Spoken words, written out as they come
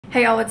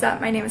Hey y'all, what's up?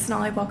 My name is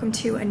Sonali. Welcome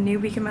to a new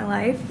week in my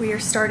life. We are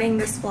starting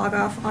this vlog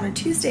off on a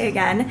Tuesday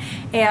again,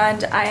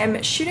 and I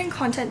am shooting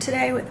content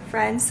today with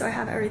friends, so I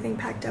have everything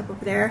packed up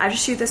over there. I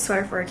just shoot this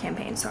sweater for a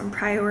campaign, so I'm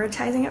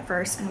prioritizing it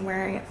first and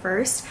wearing it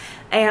first.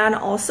 And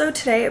also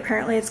today,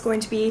 apparently it's going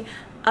to be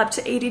up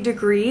to 80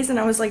 degrees, and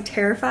I was like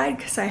terrified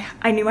because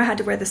I knew I had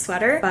to wear the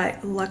sweater,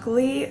 but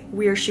luckily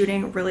we are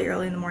shooting really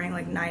early in the morning,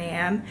 like 9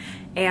 a.m.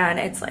 and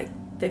it's like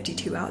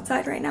 52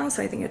 outside right now,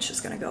 so I think it's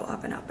just gonna go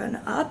up and up and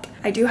up.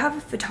 I do have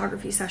a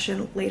photography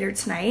session later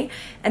tonight,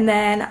 and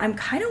then I'm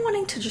kind of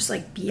wanting to just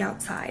like be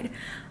outside.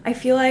 I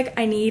feel like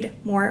I need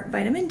more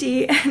vitamin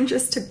D and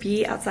just to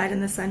be outside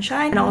in the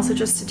sunshine, and also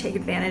just to take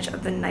advantage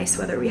of the nice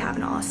weather we have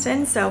in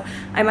Austin. So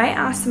I might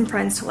ask some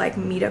friends to like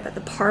meet up at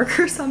the park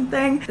or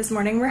something. This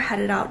morning we're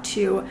headed out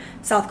to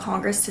South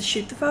Congress to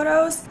shoot the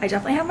photos. I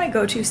definitely have my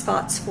go-to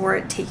spots for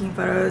taking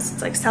photos.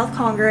 It's like South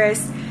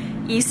Congress,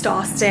 East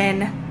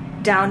Austin,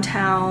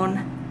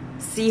 downtown.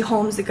 Sea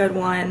Home's a good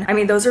one. I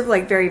mean, those are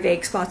like very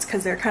vague spots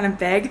because they're kind of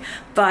big,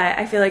 but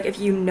I feel like if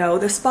you know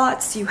the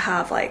spots, you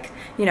have like,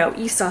 you know,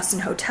 East Austin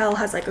Hotel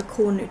has like a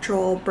cool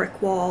neutral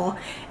brick wall,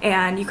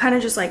 and you kind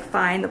of just like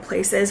find the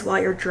places while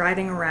you're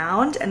driving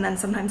around, and then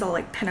sometimes I'll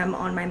like pin them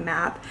on my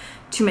map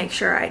to make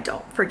sure I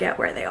don't forget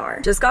where they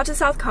are. Just got to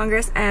South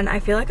Congress, and I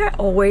feel like I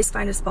always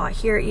find a spot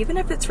here, even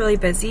if it's really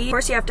busy. Of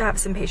course, you have to have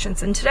some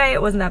patience, and today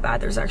it wasn't that bad.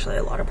 There's actually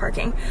a lot of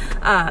parking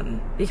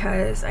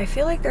because I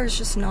feel like there's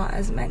just not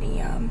as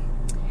many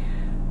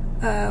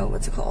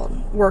what's it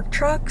called, work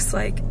trucks.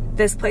 Like,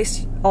 this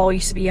place all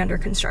used to be under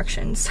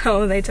construction,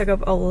 so they took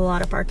up a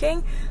lot of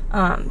parking,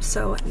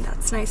 so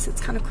that's nice. It's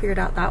kind of cleared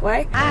out that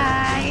way.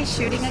 Hi,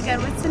 shooting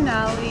again with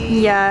Sonali.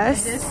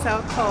 Yes. It is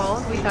so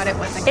cold. We thought it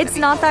wasn't. It's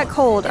not that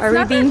cold. Are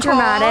we being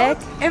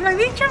dramatic? Am I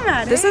being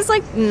dramatic? This is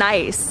like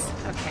nice.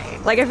 Okay.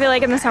 Like, I feel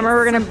like in the summer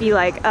we're gonna be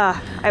like,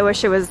 I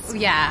wish it was.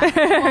 Yeah.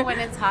 Well, when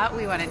it's hot,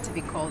 we want it to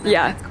be cold. And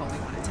Yeah. when it's cold, we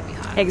want it to be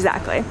hot.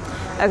 Exactly.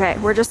 Okay,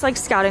 we're just like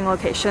scouting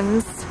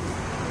locations.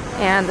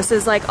 And this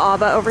is like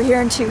Aba over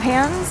here in two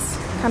hands.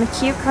 Kind of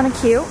cute, kind of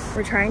cute.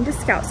 We're trying to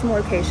scout some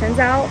locations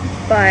out,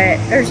 but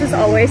there's just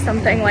always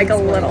something like a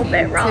little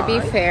bit wrong. To be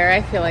fair,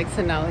 I feel like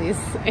Sonali's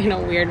in a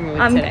weird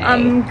mood today.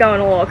 I'm going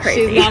a little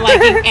crazy. She's not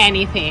liking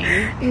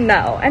anything.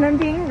 No, and I'm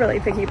being really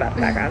picky about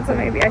the background, so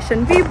maybe I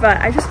shouldn't be, but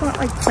I just want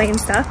like plain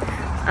stuff.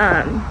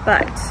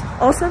 But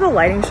also the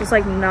lighting's just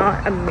like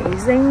not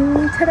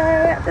amazing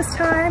today at this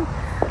time.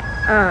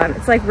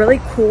 It's like really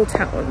cool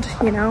toned,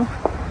 you know?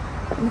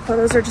 And the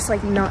photos are just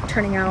like not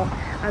turning out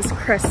as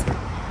crisp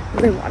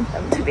as I want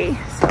them to be.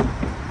 So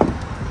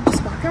I'm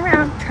just walking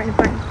around trying to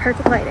find the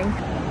perfect lighting.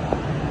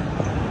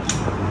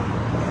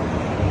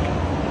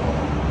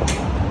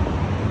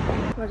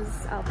 What is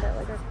this outfit,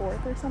 like our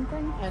fourth or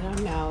something? I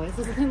don't know.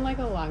 This has been like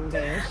a long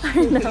day.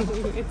 I know.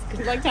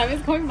 It's like time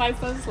is going by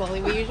so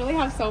slowly. We usually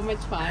have so much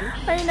fun.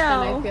 I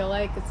know. And I feel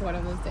like it's one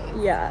of those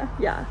days.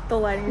 Yeah. The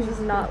lighting is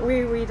just not,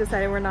 we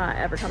decided we're not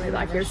ever coming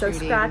back here. So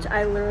scratch,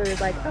 I literally was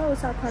like, oh,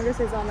 South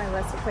Congress is on my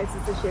list of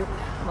places to shoot.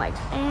 I'm like,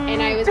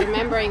 And I was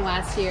remembering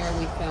last year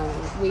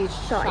we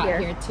shot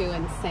here too,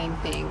 and the same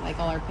thing. Like,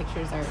 all our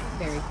pictures are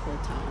very cool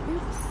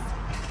tone.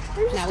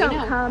 They just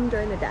don't come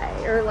during the day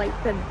or like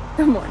the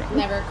morning.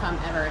 Never come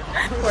ever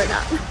again. Or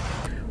not.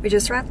 We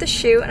just wrapped the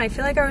shoot, and I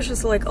feel like I was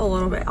just like a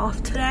little bit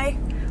off today.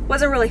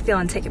 Wasn't really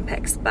feeling taking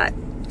pics, but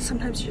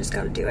sometimes you just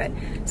gotta do it,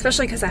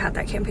 especially because I had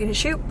that campaign to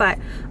shoot. But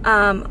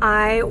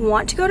I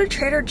want to go to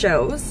Trader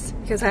Joe's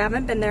because I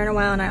haven't been there in a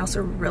while, and I also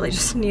really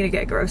just need to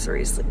get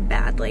groceries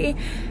badly.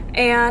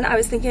 And I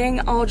was thinking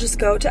I'll just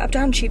go to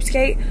Uptown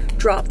Cheapskate,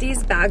 drop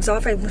these bags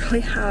off. I literally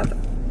have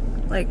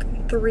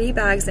like 3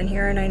 bags in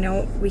here, and I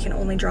know we can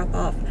only drop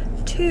off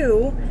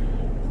 2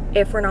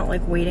 if we're not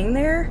like waiting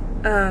there.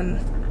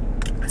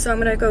 So I'm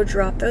gonna go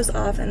drop those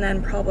off and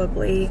then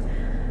probably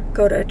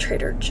go to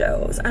Trader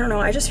Joe's. I don't know,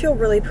 I just feel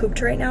really pooped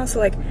right now, so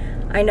like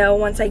I know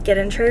once I get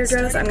in Trader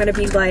Joe's I'm gonna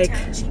be like,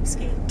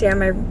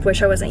 damn, I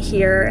wish I wasn't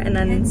here, and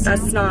then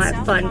that's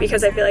not fun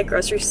because I feel like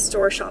grocery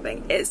store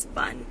shopping is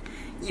fun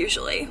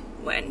usually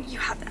when you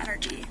have the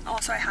energy.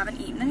 Also, I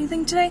haven't eaten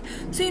anything today,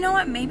 so you know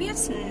what, maybe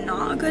it's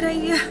not a good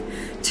idea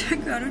to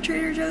go to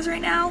Trader Joe's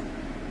right now,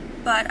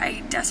 but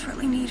I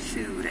desperately need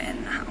food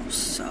in the house,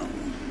 so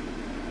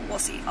we'll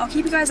see. I'll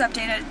keep you guys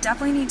updated.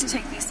 Definitely need to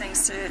take these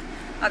things to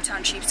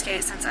Uptown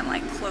Cheapskate since I'm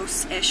like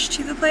close-ish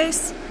to the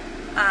place,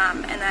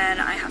 and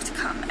then I have to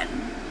come and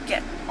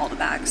get all the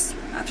bags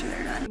after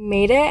they're done.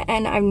 Made it,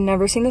 and I've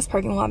never seen this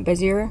parking lot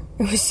busier.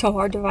 It was so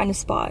hard to find a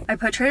spot. I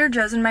put Trader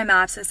Joe's in my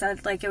maps. It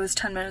said like it was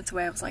 10 minutes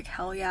away. I was like,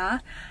 hell yeah.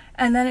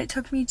 And then it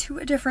took me to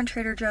a different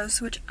Trader Joe's,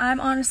 which I'm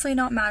honestly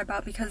not mad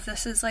about because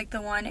this is like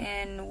the one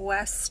in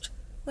West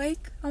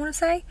Lake, I want to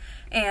say,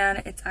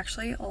 and it's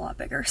actually a lot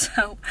bigger,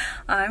 so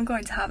I'm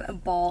going to have a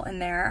ball in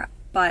there.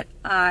 But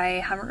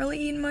I haven't really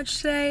eaten much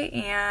today,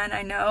 and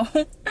I know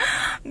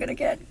I'm gonna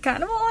get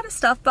kind of a lot of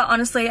stuff, but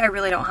honestly I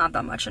really don't have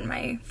that much in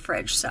my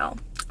fridge, so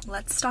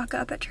let's stock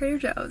up at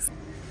Trader Joe's.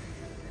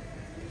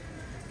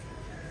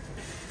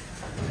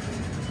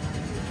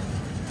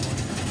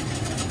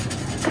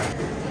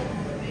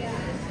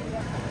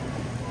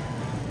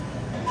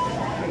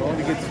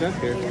 pretty good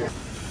stuff here.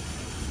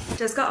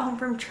 Just got home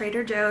from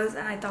Trader Joe's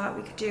and I thought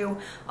we could do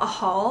a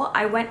haul.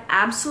 I went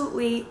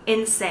absolutely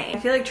insane. I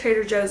feel like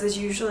Trader Joe's is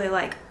usually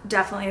like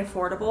definitely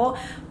affordable,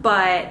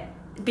 but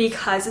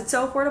because it's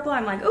so affordable,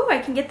 I'm like, oh, I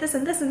can get this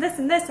and this and this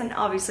and this, and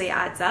obviously it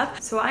adds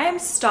up. So I am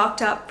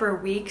stocked up for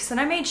weeks, and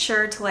I made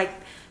sure to like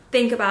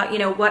think about, you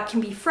know, what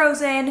can be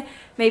frozen.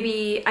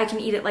 Maybe I can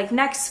eat it like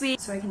next week,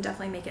 so I can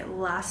definitely make it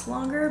last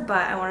longer,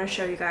 but I want to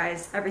show you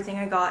guys everything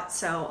I got,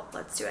 so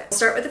let's do it. We'll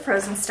start with the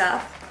frozen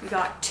stuff. We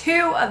got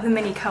 2 of the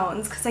mini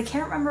cones because I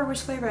can't remember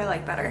which flavor I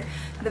like better,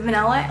 the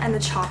vanilla and the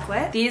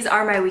chocolate. These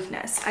are my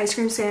weakness. Ice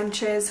cream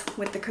sandwiches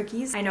with the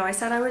cookies. I know I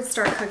said I would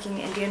start cooking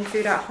Indian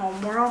food at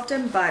home more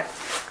often, but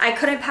I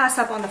couldn't pass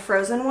up on the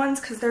frozen ones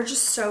because they're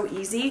just so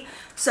easy.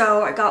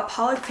 So I got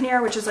palak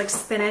paneer, which is like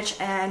spinach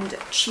and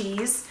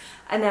cheese.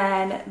 And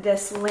then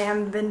this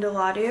lamb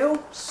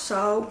vindaloo,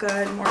 so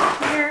good, more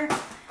here.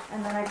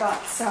 And then I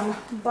got some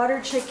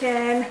butter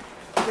chicken.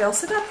 We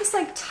also got this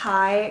like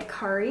Thai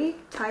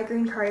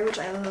green curry, which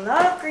I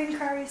love green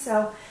curry,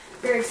 so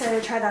very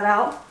excited to try that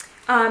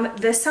out.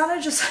 This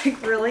sounded just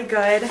like really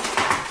good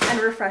and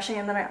refreshing.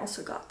 And then I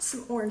also got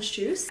some orange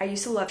juice. I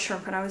used to love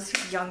shrimp when I was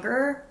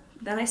younger,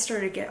 then I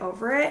started to get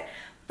over it.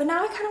 But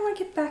now I kind of want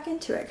to get back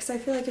into it because I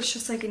feel like it's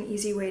just like an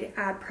easy way to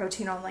add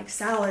protein on like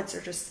salads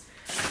or just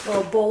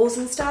little bowls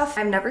and stuff.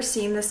 I've never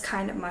seen this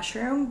kind of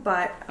mushroom,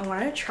 but I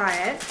wanted to try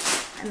it.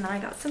 And then I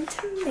got some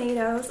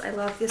tomatoes. I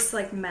love this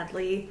like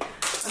medley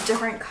of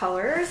different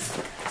colors.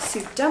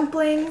 Soup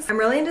dumplings. I'm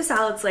really into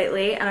salads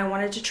lately, and I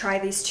wanted to try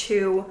these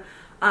 2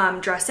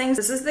 dressings.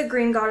 This is the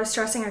green goddess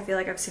dressing. I feel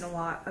like I've seen a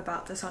lot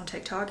about this on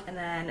TikTok. And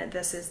then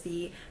this is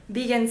the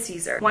vegan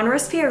Caesar. One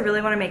recipe I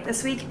really want to make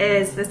this week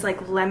is this like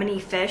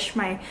lemony fish.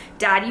 My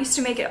dad used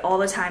to make it all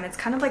the time. It's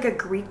kind of like a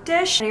Greek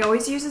dish, and he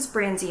always uses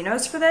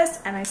branzinos for this,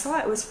 and I saw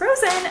it was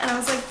frozen and I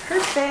was like,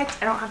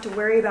 perfect. I don't have to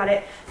worry about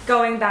it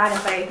going bad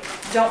if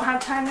I don't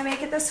have time to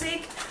make it this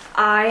week.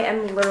 I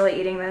am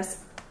literally eating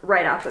this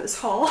right after this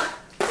haul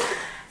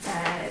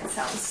and it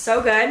sounds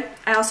so good.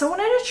 I also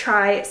wanted to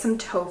try some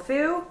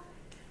tofu.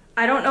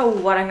 I don't know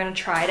what I'm gonna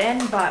try it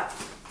in, but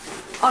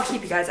I'll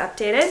keep you guys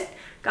updated.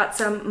 Got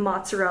some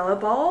mozzarella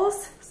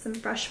balls, some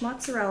fresh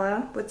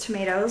mozzarella with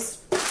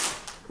tomatoes,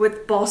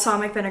 with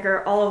balsamic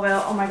vinegar, olive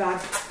oil, oh my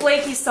god,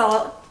 flaky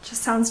salt,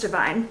 just sounds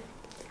divine.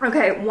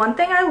 Okay, one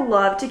thing I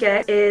love to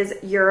get is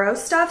Euro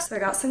stuff. So I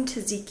got some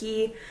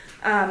tzatziki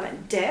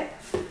dip,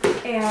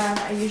 and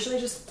I usually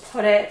just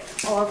put it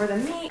all over the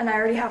meat, and I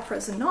already have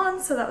frozen naan,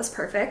 so that was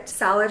perfect.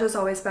 Salad is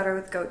always better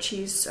with goat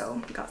cheese,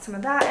 so got some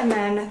of that. And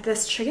then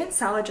this chicken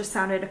salad just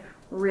sounded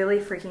really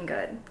freaking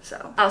good.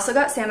 So I also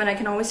got salmon. I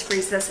can always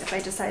freeze this if I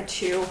decide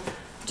to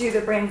do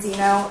the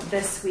branzino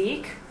this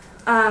week.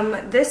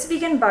 This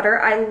vegan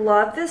butter, I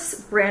love this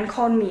brand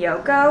called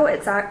Miyoko.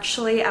 It's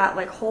actually at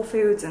like Whole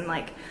Foods and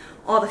like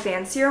all the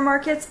fancier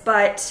markets,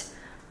 but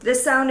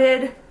this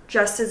sounded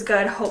just as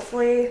good.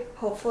 Hopefully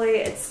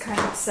it's kind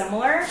of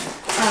similar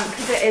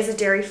because it is a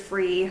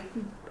dairy-free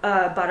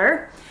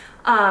butter.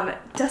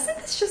 Doesn't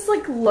this just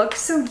like look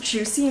so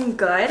juicy and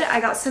good? I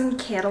got some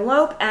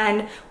cantaloupe,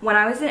 and when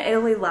I was in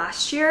Italy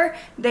last year,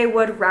 they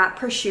would wrap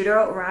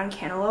prosciutto around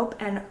cantaloupe,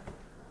 and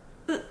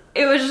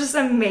it was just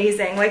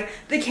amazing. Like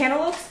the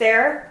cantaloupes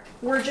there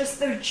were just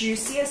the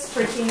juiciest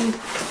freaking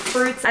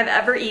fruits I've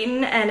ever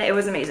eaten, and it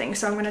was amazing.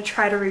 So I'm gonna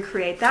try to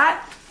recreate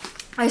that.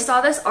 I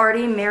saw this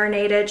already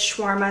marinated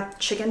shawarma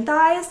chicken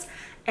thighs,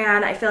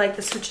 and I feel like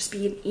this would just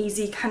be an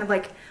easy kind of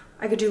like,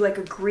 I could do like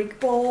a Greek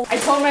bowl. I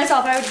told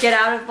myself I would get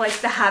out of like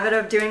the habit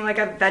of doing like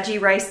a veggie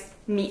rice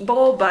meat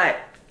bowl, but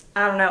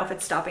I don't know if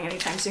it's stopping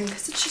anytime soon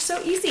because it's just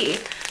so easy.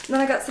 And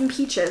then I got some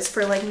peaches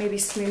for like maybe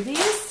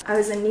smoothies. I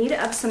was in need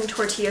of some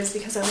tortillas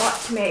because I want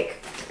to make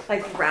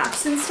like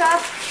wraps and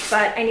stuff,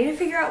 but I need to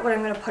figure out what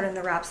I'm gonna put in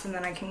the wraps, and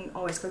then I can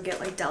always go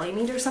get like deli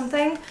meat or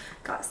something.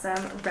 Got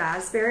some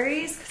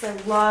raspberries because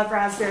I love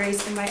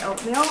raspberries in my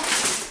oatmeal.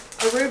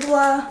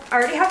 Arugula. I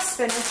already have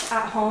spinach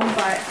at home,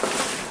 but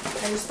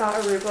I just thought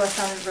arugula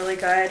sounded really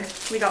good.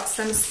 We got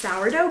some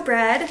sourdough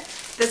bread.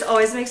 This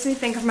always makes me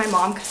think of my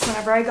mom because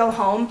whenever I go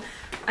home,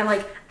 I'm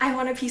like, I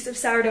want a piece of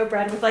sourdough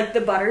bread with like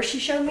the butter she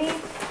showed me,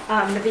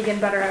 the vegan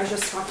butter I was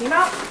just talking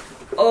about.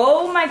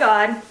 Oh my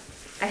god,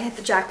 I hit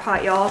the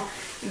jackpot, y'all.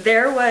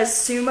 There was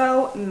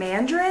sumo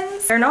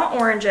mandarins. They're not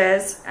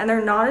oranges, and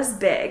they're not as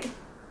big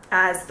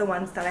as the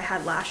ones that I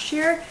had last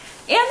year, and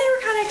they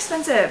were kind of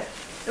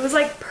expensive. It was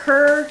like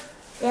per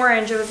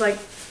orange, it was like,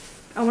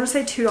 I want to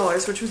say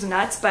 $2, which was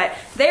nuts, but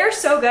they are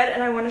so good,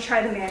 and I want to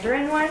try the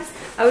mandarin ones.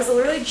 I was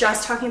literally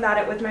just talking about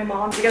it with my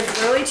mom because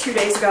literally 2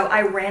 days ago,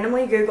 I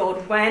randomly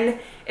Googled when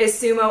is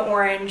sumo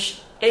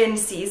orange in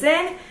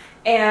season,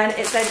 and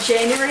it said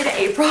January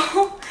to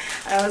April.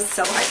 I was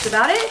so hyped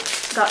about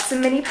it. Got some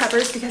mini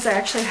peppers because I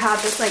actually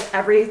have this like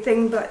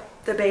everything but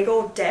the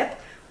bagel dip,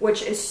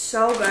 which is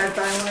so good, but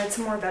I wanted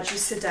some more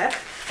veggies to dip.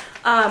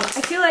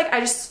 I feel like I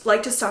just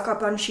like to stock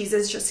up on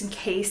cheeses just in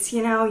case,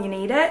 you know, you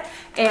need it.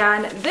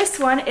 And this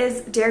one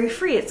is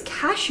dairy-free. It's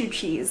cashew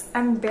cheese.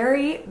 I'm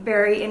very,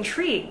 very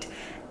intrigued.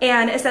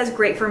 And it says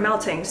great for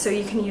melting, so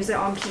you can use it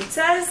on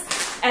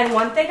pizzas. And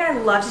one thing I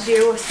love to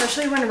do,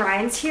 especially when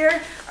Ryan's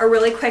here, a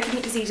really quick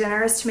and easy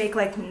dinner is to make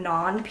like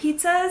naan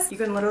pizzas. You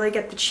can literally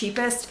get the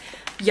cheapest,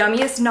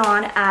 yummiest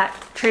naan at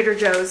Trader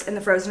Joe's in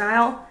the frozen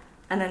aisle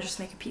and then just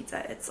make a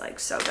pizza. It's like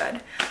so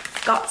good.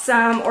 Got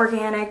some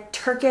organic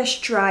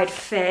Turkish dried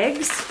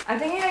figs. I'm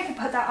thinking I could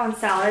put that on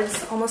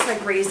salads, almost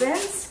like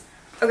raisins.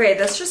 Okay,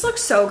 this just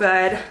looks so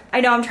good.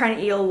 I know I'm trying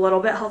to eat a little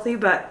bit healthy,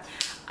 but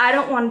I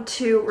don't want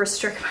to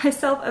restrict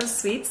myself of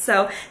sweets.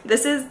 So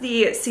this is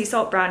the sea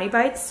salt brownie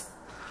bites.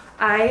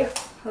 I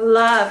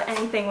love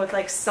anything with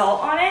like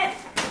salt on it.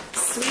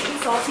 Sweet and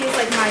salty is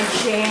like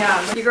my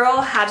jam. Your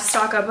girl had to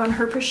stock up on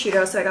her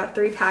prosciutto, so I got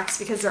 3 packs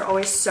because they're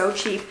always so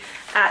cheap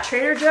at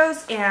Trader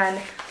Joe's, and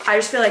I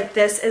just feel like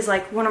this is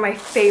like one of my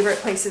favorite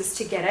places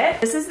to get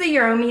it. This is the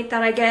Euro meat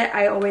that I get.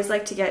 I always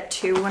like to get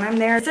 2 when I'm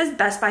there. It says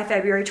Best by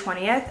February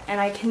 20th,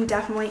 and I can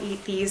definitely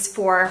eat these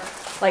for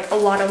like a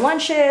lot of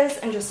lunches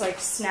and just like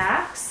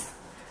snacks.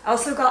 I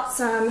also got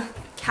some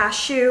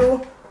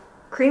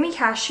creamy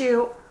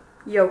cashew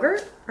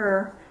yogurt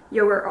or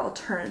yogurt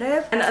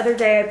alternative. And the other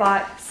day I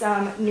bought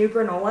some new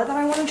granola that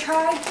I want to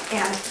try,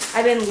 and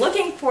I've been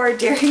looking for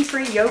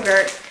dairy-free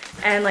yogurt,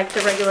 and like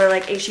the regular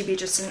like H-E-B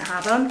just didn't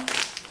have them.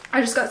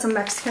 I just got some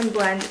Mexican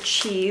blend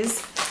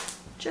cheese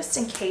just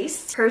in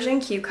case. Persian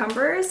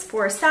cucumbers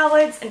for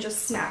salads and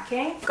just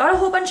snacking. Got a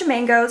whole bunch of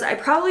mangoes. I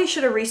probably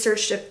should have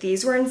researched if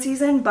these were in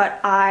season, but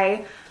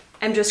I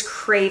am just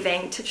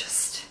craving to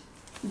just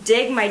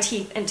dig my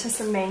teeth into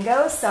some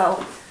mangoes,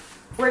 so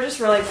we're just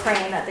really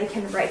praying that they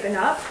can ripen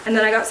up. And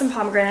then I got some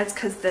pomegranates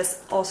because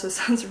this also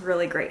sounds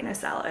really great in a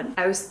salad.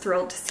 I was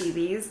thrilled to see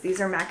these. These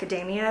are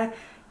macadamia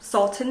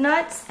salted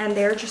nuts, and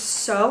they're just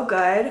so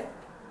good.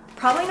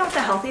 Probably not the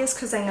healthiest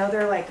because I know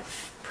they're like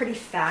pretty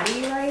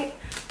fatty, right?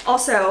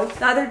 Also,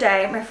 the other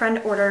day, my friend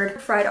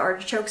ordered fried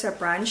artichokes at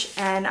brunch,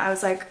 and I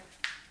was like,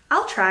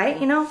 I'll try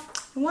it, you know,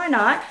 why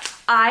not?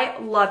 I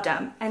loved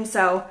them, and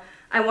so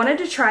I wanted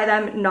to try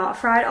them not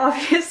fried,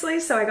 obviously,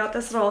 so I got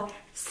this little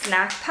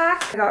snack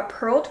pack. I got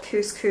pearled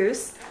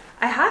couscous.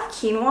 I have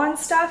quinoa and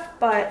stuff,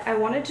 but I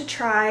wanted to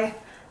try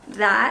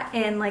that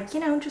in like, you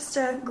know, just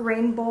a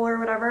grain bowl or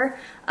whatever.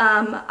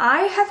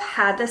 I have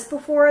had this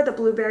before, the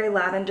blueberry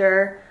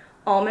lavender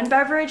almond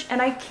beverage,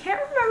 and I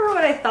can't remember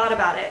what I thought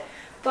about it,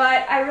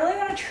 but I really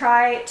want to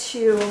try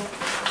to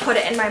put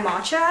it in my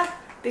matcha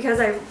because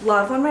I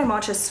love when my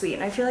matcha is sweet,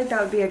 and I feel like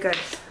that would be a good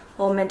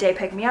little midday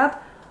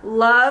pick-me-up.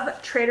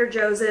 Love Trader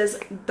Joe's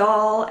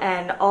dal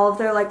and all of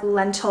their like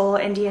lentil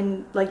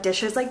Indian like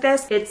dishes like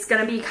this. It's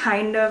gonna be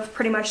kind of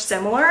pretty much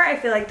similar. I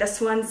feel like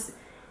this one's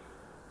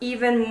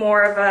even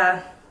more of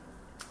a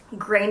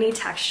grainy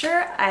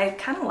texture. I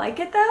kind of like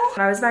it though.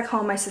 When I was back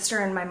home, my sister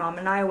and my mom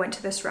and I went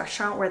to this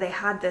restaurant where they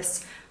had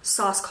this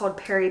sauce called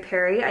peri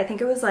peri. I think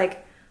it was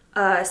like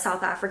a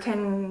South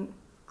African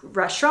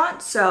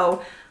restaurant,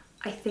 so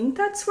I think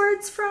that's where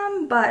it's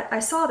from, but I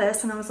saw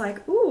this and I was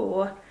like,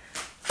 ooh.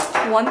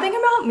 One thing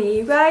about me,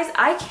 you guys,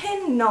 I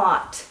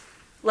cannot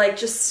like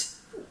just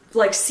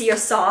like see a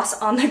sauce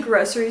on the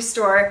grocery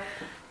store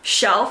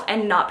shelf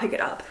and not pick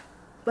it up.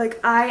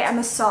 Like, I am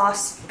a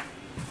sauce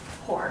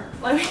whore.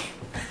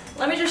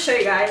 Let me just show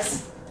you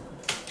guys.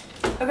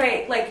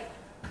 Okay, like,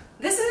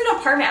 this is an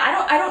apartment.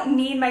 I don't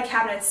need my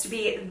cabinets to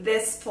be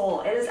this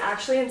full. It is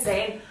actually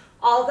insane.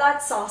 All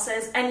that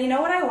sauces, and you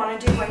know what I want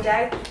to do one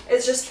day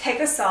is just pick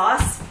a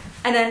sauce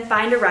and then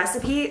find a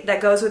recipe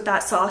that goes with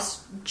that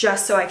sauce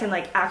just so I can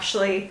like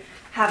actually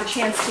have a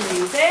chance to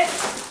use it.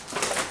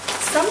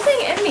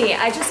 Something in me,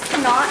 I just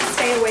cannot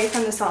stay away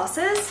from the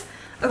sauces.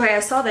 Okay,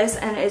 I saw this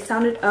and it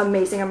sounded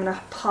amazing. I'm gonna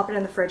pop it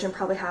in the fridge and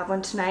probably have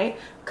one tonight.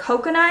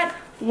 Coconut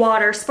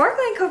water,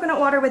 sparkling coconut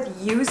water with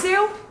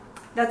yuzu.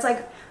 That's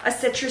like a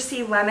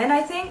citrusy lemon,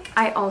 I think.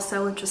 I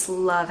also just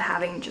love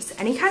having just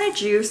any kind of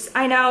juice.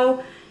 I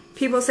know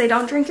people say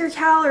don't drink your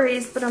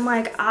calories, but I'm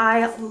like,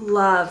 I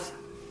love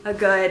a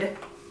good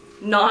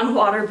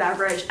non-water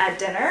beverage at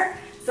dinner.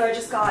 So I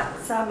just got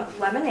some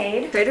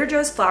lemonade. Trader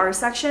Joe's flower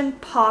section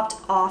popped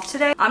off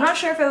today. I'm not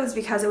sure if it was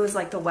because it was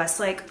like the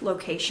Westlake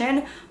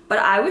location, but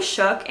I was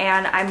shook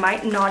and I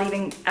might not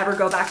even ever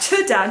go back to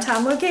the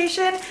downtown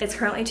location. It's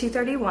currently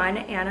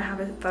 2:31 and I have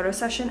a photo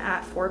session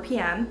at 4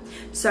 p.m.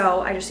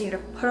 So I just need to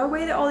put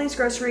away all these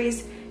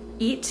groceries,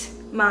 eat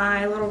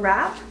my little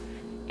wrap,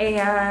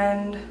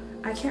 and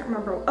I can't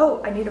remember.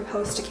 Oh, I need to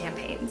post a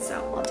campaign, so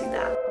I'll do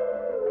that.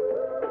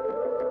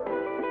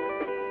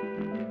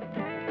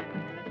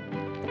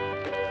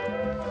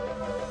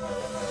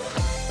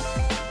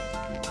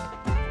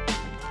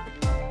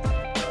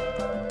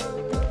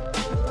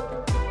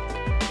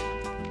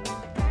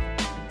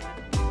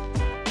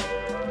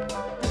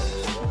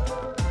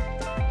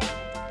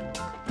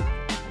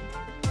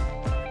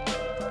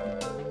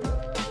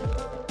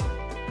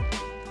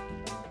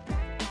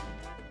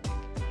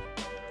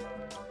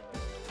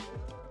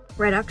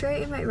 Right after I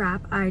ate my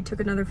wrap, I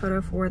took another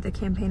photo for the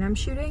campaign I'm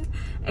shooting,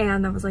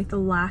 and that was like the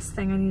last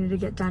thing I needed to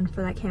get done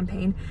for that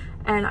campaign.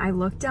 And I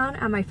looked down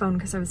at my phone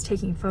because I was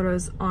taking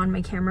photos on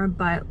my camera,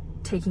 but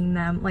taking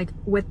them like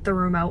with the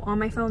remote on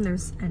my phone.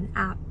 There's an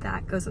app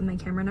that goes with my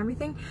camera and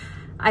everything.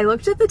 I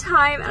looked at the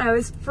time and I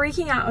was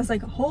freaking out. I was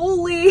like,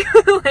 holy,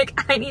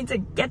 like I need to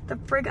get the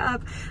frig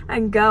up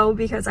and go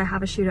because I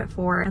have a shoot at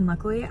 4. And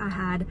luckily I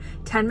had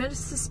 10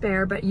 minutes to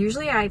spare, but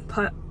usually I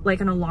put like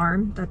an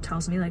alarm that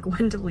tells me like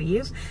when to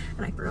leave,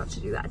 and I forgot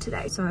to do that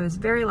today. So I was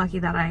very lucky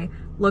that I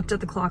looked at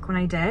the clock when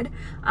I did.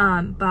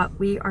 But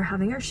we are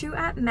having our shoot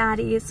at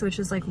Maddie's, which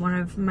is like one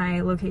of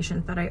my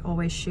locations that I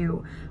always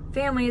shoot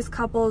families,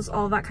 couples,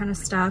 all that kind of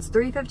stuff. It's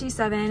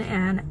 3:57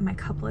 and my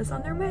couple is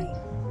on their way.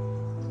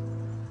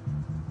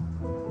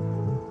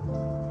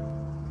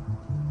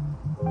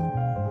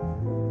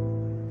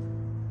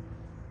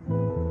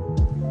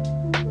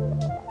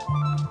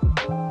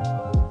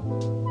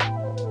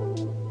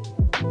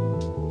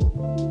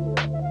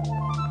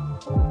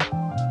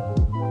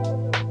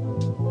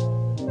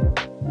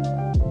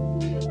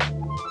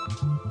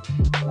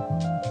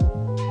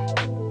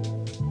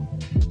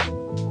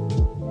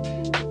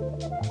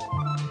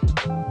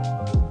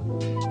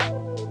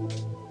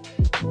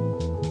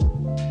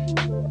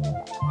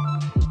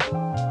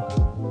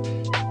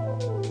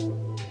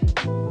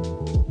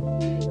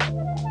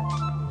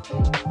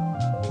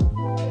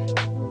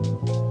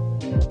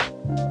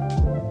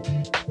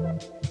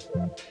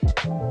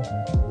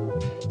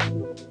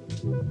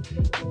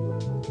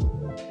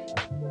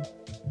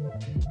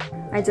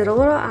 I did a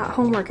little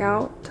at-home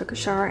workout, took a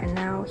shower, and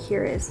now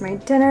here is my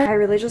dinner. I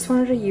really just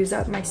wanted to use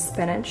up my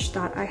spinach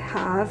that I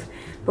have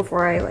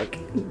before I like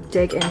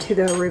dig into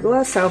the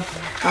arugula. So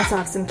I also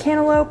have some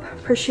cantaloupe,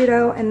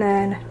 prosciutto, and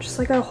then just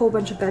like a whole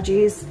bunch of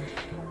veggies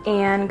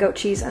and goat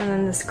cheese, and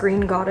then this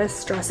green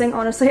goddess dressing.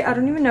 Honestly, I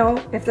don't even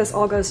know if this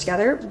all goes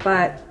together,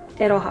 but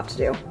it'll have to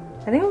do.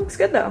 I think it looks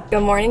good though.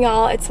 Good morning,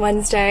 y'all. It's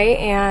Wednesday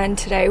and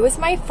today was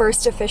my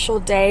first official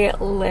day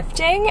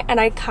lifting and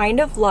I kind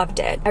of loved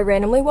it. I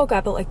randomly woke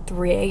up at like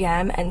 3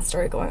 a.m. and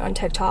started going on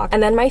TikTok,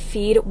 and then my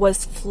feed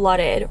was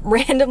flooded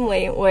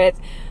randomly with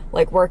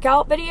like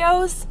workout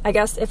videos. I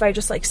guess if I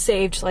just like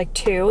saved like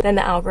 2, then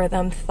the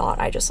algorithm thought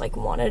I just like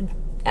wanted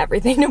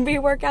everything to be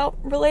workout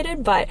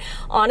related. But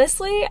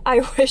honestly,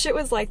 I wish it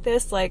was like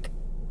this like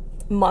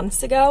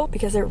months ago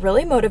because it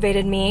really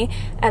motivated me,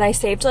 and I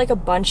saved like a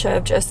bunch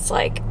of just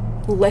like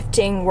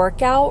lifting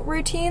workout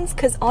routines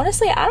because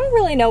honestly I don't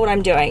really know what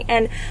I'm doing,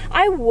 and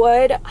I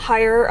would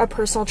hire a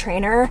personal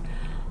trainer,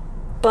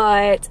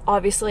 but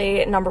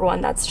obviously number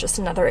 1, that's just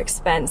another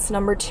expense.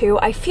 Number 2,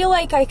 I feel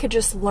like I could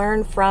just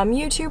learn from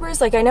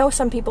YouTubers. Like I know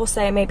some people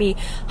say maybe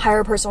hire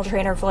a personal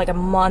trainer for like a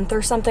month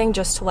or something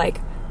just to like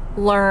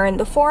learn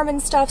the form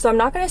and stuff. So I'm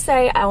not gonna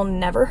say I'll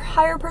never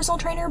hire a personal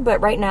trainer, but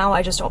right now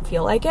I just don't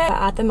feel like it.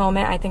 At the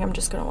moment, I think I'm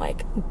just gonna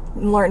like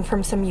learn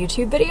from some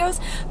YouTube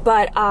videos.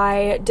 But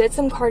I did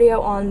some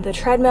cardio on the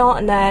treadmill,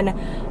 and then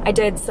I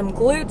did some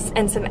glutes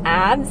and some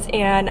abs,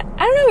 and I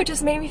don't know, it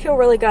just made me feel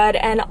really good.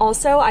 And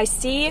also I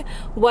see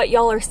what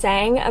y'all are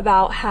saying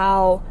about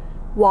how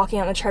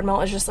walking on the treadmill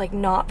is just like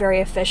not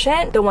very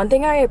efficient. The one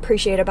thing I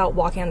appreciate about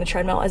walking on the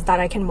treadmill is that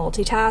I can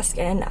multitask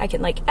and I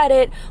can like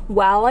edit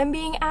while I'm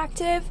being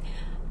active,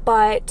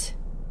 but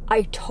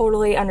I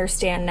totally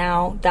understand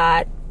now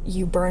that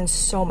you burn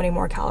so many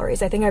more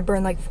calories. I think I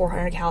burned like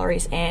 400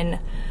 calories in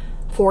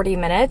 40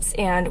 minutes,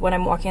 and when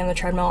I'm walking on the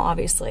treadmill,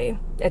 obviously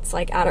it's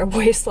like at a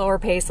way slower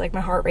pace, like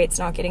my heart rate's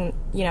not getting,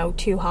 you know,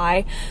 too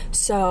high,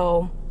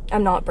 so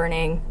I'm not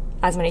burning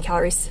as many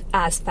calories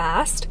as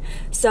fast.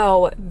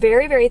 So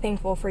very, very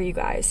thankful for you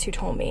guys who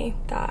told me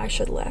that I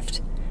should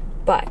lift,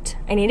 but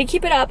I need to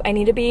keep it up. I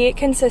need to be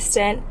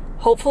consistent.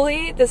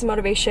 Hopefully this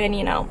motivation,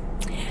 you know,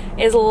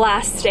 is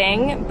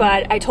lasting,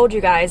 but I told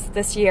you guys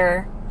this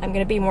year I'm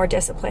gonna be more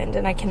disciplined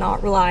and I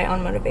cannot rely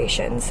on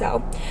motivation.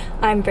 So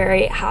I'm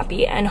very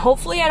happy, and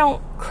hopefully I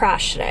don't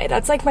crash today.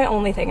 That's like my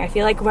only thing. I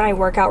feel like when I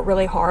work out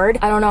really hard,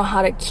 I don't know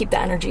how to keep the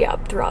energy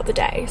up throughout the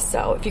day.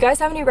 So if you guys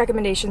have any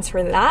recommendations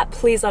for that,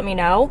 please let me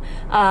know.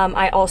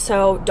 I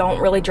also don't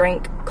really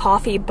drink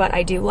coffee, but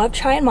I do love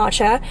chai and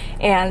matcha,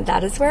 and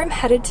that is where I'm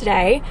headed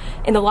today.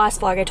 In the last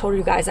vlog, I told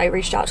you guys I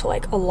reached out to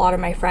like a lot of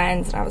my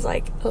friends and I was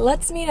like,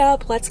 let's meet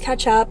up, let's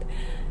catch up.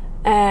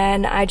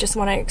 And I just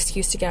want an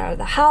excuse to get out of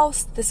the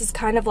house. This is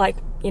kind of like,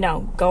 you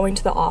know, going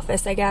to the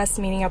office, I guess,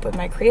 meeting up with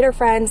my creator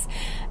friends.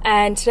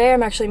 And today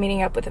I'm actually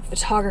meeting up with a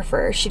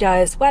photographer. She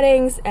does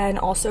weddings and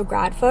also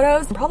grad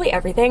photos, probably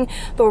everything,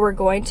 but we're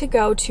going to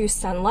go to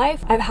Sun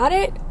Life. I've had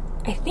it,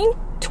 I think,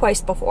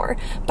 twice before,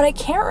 but I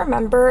can't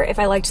remember if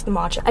I liked the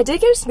matcha. I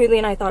did get a smoothie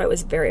and I thought it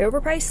was very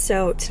overpriced,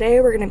 so today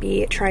we're gonna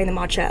be trying the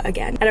matcha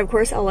again. And of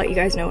course, I'll let you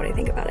guys know what I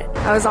think about it.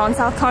 I was on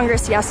South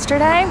Congress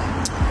yesterday,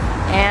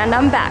 and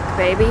I'm back,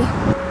 baby.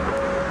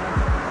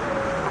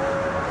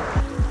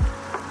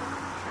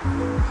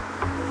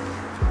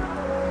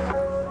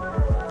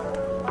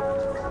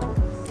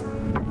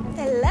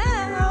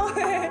 Hello.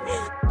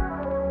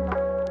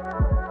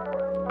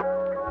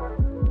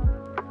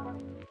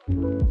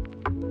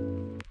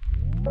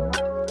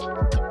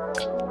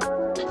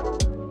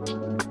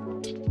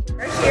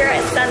 We're here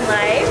at Sun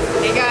Life.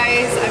 Hey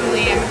guys, I'm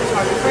Lee. I'm a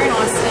photographer in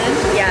Austin.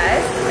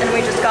 Yes, and we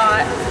just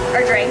got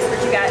our drinks.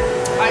 What'd you get?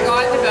 I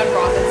got the bone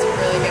broth. It's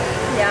really good.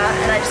 Yeah,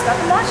 and I just got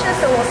the matcha,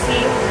 so we'll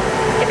see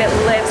if it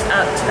lives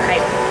up to the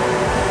hype.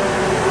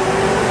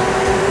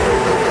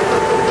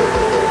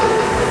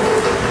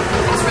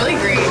 It's really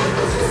green.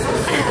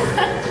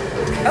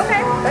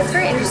 Okay, that's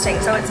very interesting.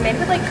 So it's made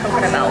with like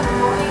coconut milk,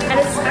 and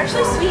it's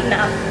actually sweet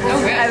enough. Oh,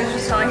 good. I was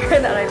just telling her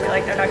that I feel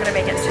like they're not gonna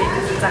make it sweet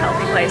because it's a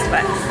healthy place,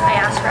 but I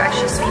asked for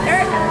extra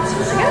sweetener and it's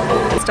really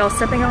good. Still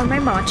sipping on my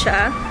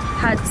matcha.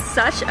 Had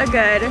such a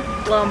good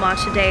little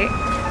matcha date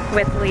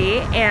with Lee,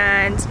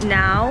 and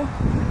now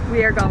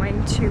we are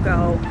going to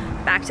go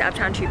back to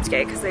Uptown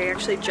Cheapskate because they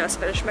actually just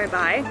finished my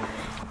buy,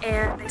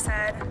 and they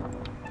said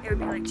it would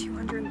be like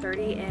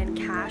 $230 in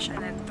cash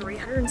and then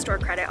 $300 in store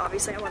credit.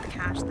 Obviously I want the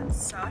cash.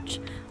 That's such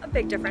a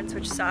big difference,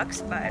 which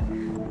sucks, but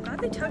I'm glad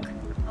they took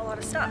a lot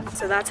of stuff.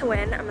 So that's a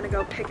win. I'm gonna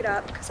go pick it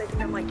up because I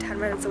think I'm like 10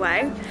 minutes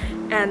away,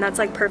 and that's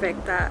like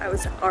perfect that I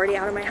was already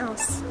out of my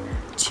house.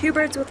 Two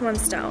birds with one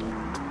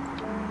stone.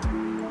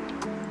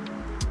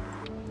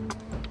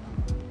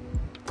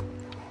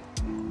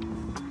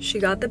 She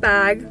got the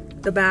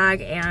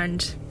bag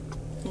and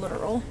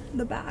literal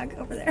the bag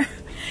over there.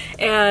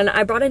 And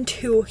I brought in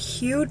two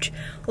huge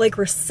like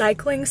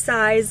recycling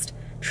sized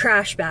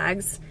trash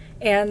bags,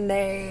 and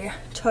they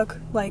took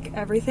like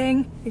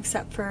everything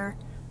except for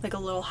like a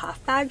little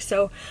half bag.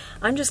 So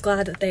I'm just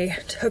glad that they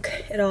took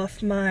it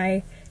off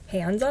my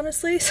hands,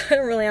 honestly, so I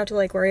don't really have to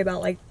like worry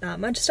about like that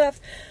much stuff.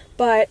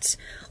 But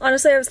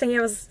honestly, I was thinking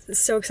I was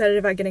so excited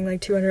about getting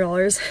like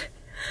 $200.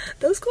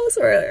 Those clothes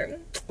were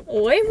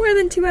way more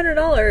than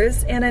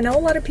 $200, and I know a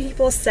lot of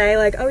people say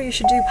like, oh, you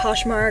should do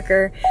Poshmark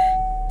or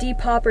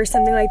Depop or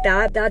something like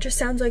that. That just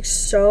sounds like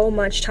so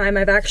much time.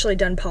 I've actually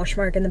done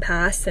Poshmark in the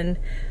past, and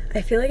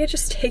I feel like it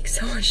just takes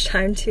so much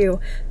time to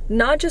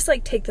not just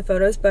like take the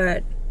photos,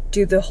 but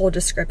do the whole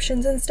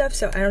descriptions and stuff.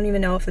 So I don't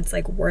even know if it's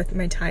like worth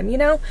my time, you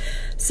know?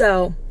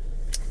 So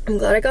I'm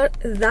glad I got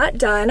that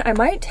done. I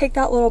might take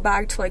that little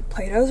bag to like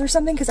Plato's or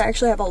something because I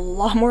actually have a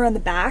lot more on the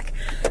back,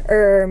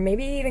 or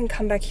maybe even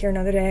come back here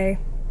another day.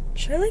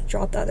 Should I like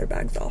drop the other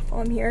bags off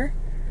on here?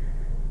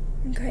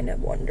 I'm kind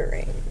of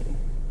wondering.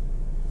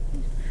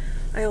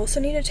 I also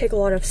need to take a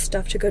lot of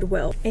stuff to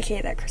Goodwill,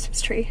 aka that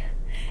Christmas tree.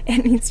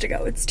 It needs to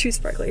go. It's too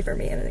sparkly for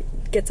me and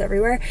it gets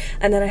everywhere.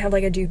 And then I have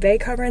like a duvet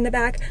cover in the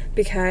back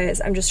because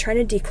I'm just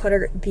trying to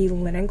declutter the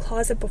linen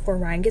closet before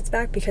Ryan gets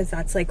back, because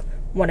that's like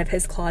one of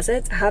his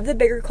closets. I have the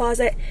bigger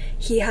closet.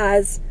 He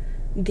has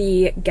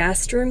the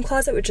guest room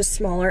closet, which is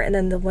smaller, and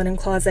then the linen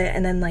closet,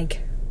 and then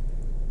like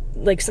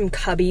some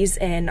cubbies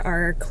in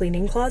our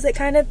cleaning closet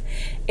kind of.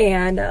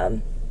 And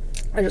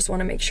I just want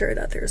to make sure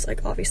that there's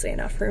like obviously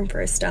enough room for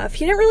his stuff.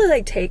 He didn't really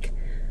like take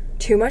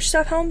too much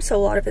stuff home, so a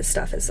lot of his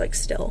stuff is like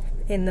still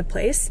in the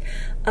place,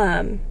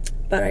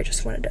 but I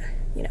just wanted to,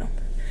 you know,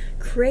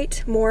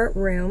 create more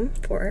room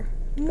for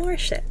more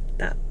shit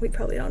that we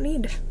probably don't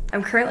need.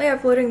 I'm currently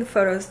uploading the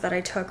photos that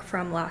I took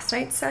from last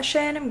night's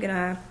session. I'm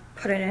gonna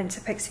put it into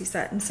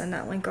Pixieset and send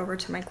that link over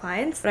to my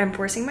clients, but I'm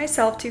forcing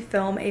myself to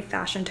film a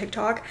fashion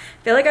TikTok.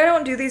 I feel like I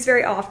don't do these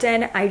very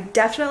often. I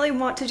definitely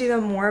want to do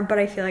them more, but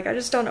I feel like I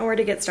just don't know where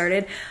to get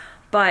started.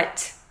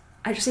 But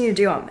I just need to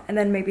do them, and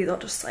then maybe they'll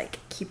just like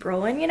keep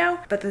rolling, you know?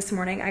 But this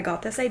morning I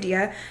got this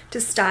idea to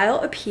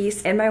style a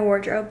piece in my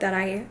wardrobe that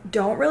I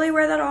don't really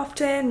wear that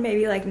often,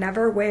 maybe like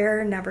never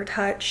wear, never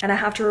touch, and I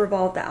have to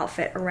revolve the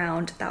outfit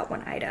around that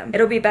one item.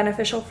 It'll be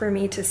beneficial for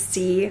me to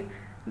see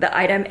the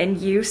item in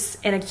use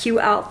in a cute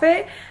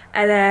outfit,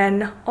 and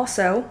then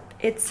also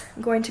it's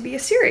going to be a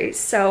series.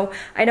 So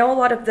I know a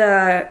lot of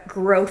the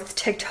growth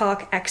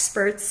TikTok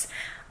experts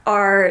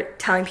are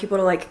telling people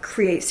to like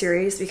create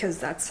series because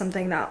that's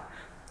something that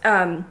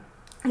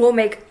will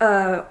make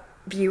a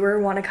viewer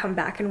want to come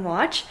back and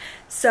watch.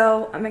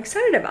 So I'm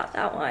excited about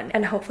that one,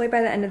 and hopefully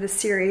by the end of the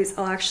series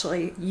I'll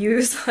actually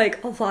use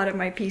like a lot of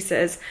my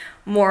pieces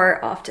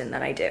more often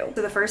than I do.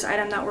 So the first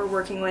item that we're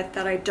working with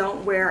that I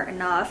don't wear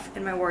enough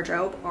in my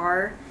wardrobe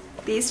are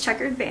these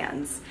checkered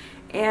bands,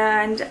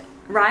 and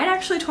Ryan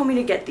actually told me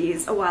to get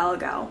these a while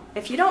ago.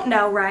 If you don't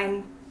know,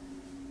 Ryan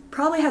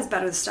probably has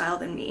better style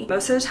than me.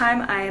 Most of the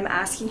time I am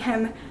asking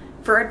him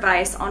for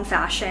advice on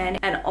fashion,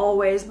 and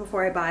always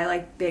before I buy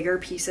like bigger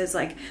pieces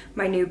like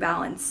my New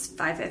Balance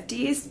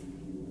 550s,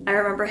 I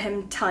remember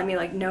him telling me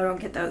like, no, don't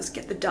get those,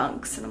 get the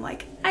Dunks. And I'm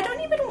like, I don't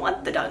even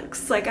want the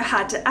Dunks. Like I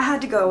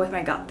had to go with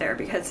my gut there,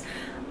 because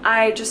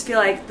I just feel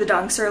like the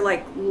Dunks are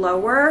like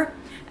lower,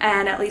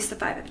 and at least the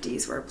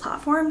 550s were a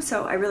platform,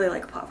 so I really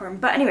like a platform.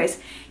 But anyways,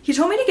 he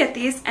told me to get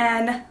these,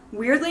 and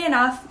weirdly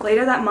enough,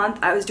 later that month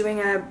I was doing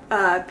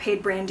a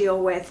paid brand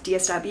deal with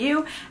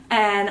DSW,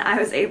 and I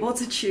was able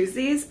to choose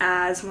these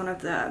as one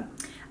of the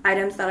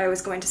items that I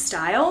was going to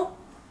style.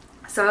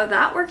 So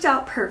that worked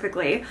out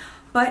perfectly.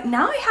 But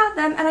now I have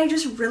them, and I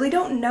just really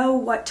don't know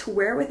what to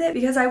wear with it,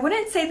 because I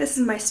wouldn't say this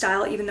is my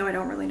style, even though I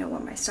don't really know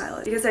what my style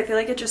is, because I feel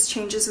like it just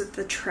changes with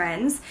the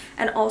trends.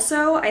 And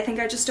also I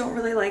think I just don't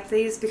really like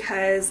these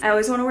because I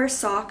always want to wear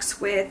socks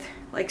with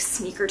like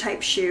sneaker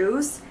type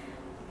shoes,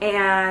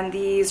 and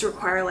these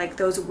require like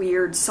those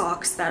weird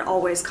socks that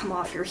always come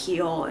off your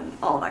heel and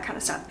all that kind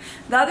of stuff.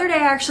 The other day I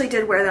actually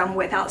did wear them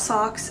without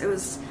socks. It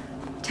was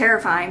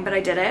terrifying, but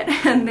I did it,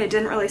 and they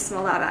didn't really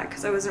smell that bad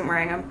because I wasn't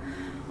wearing them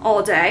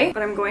all day,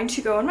 but I'm going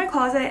to go in my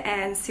closet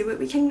and see what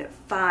we can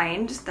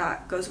find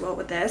that goes well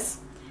with this,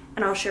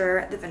 and I'll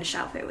share the finished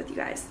outfit with you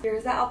guys.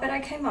 Here's the outfit I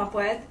came up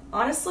with.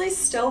 Honestly,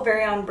 still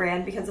very on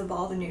brand because of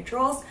all the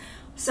neutrals.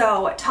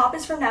 So top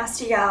is from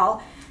Nasty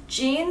Gal.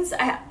 Jeans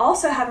I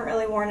also haven't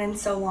really worn in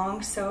so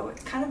long, so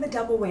it's kind of a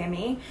double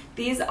whammy.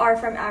 These are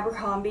from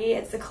Abercrombie.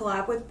 It's the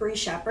collab with Bree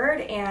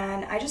Shepherd,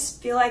 and I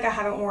just feel like I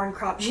haven't worn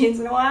crop jeans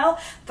in a while,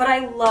 but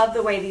I love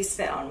the way these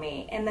fit on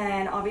me. And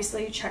then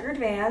obviously checkered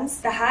Vans.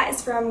 The hat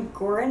is from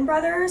Gorin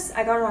Brothers.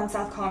 I got it on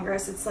South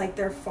Congress. It's like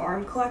their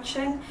farm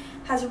collection.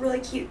 Has a really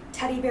cute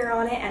teddy bear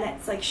on it, and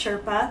it's like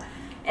Sherpa.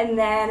 And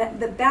then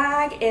the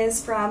bag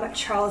is from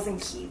Charles &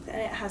 Keith, and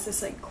it has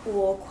this like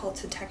cool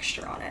quilted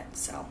texture on it.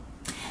 So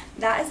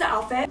that is the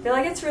outfit. I feel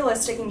like it's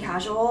realistic and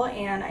casual,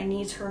 and I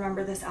need to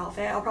remember this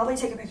outfit. I'll probably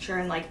take a picture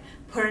and like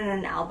put it in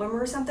an album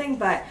or something,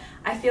 but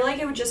I feel like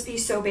it would just be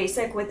so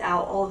basic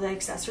without all the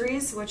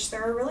accessories, which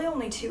there are really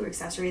only 2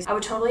 accessories. I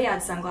would totally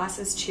add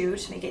sunglasses too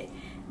to make it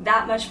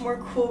that much more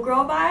cool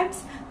girl vibes,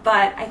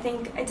 but I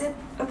think I did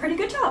a pretty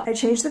good job. I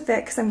changed the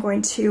fit because I'm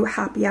going to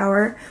happy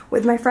hour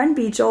with my friend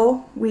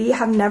Beejel. We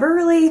have never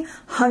really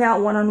hung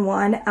out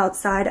one-on-one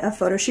outside of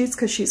photo shoots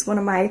because she's one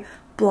of my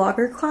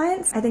blogger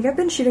clients. I think I've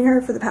been shooting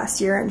her for the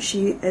past year and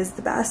she is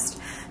the best.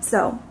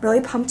 So really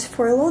pumped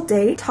for a little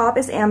date. Top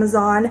is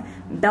Amazon,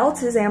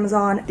 belt is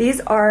Amazon. These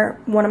are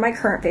one of my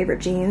current favorite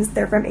jeans.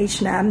 They're from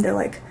H&M. They're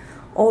like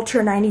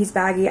ultra 90s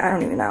baggy, I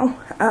don't even know.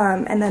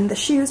 And then the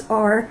shoes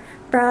are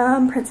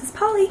from Princess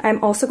Polly.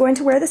 I'm also going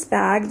to wear this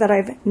bag that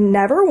I've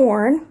never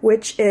worn,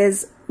 which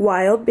is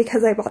wild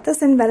because I bought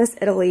this in Venice,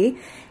 Italy,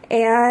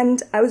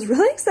 and I was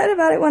really excited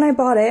about it when I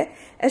bought it.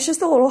 It's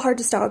just a little hard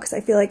to style because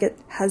I feel like it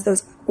has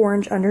those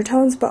orange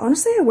undertones, but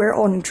honestly I wear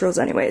all neutrals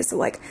anyway, so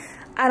like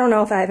I don't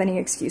know if I have any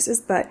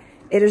excuses, but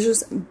it is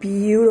just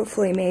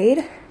beautifully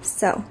made.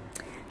 So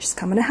just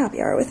come in a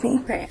happy hour with me.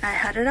 Okay, I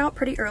headed out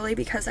pretty early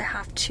because I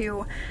have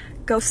to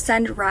go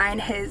send Ryan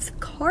his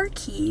car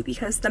key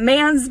because the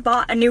man's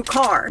bought a new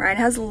car. Ryan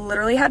has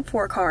literally had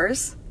 4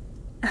 cars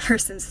ever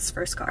since his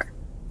first car.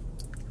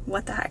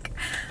 What the heck?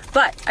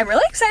 But I'm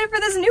really excited for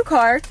this new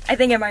car. I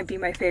think it might be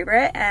my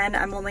favorite, and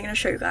I'm only going to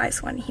show you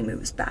guys when he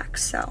moves back.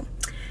 So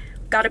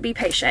gotta be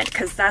patient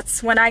because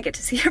that's when I get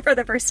to see it for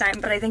the first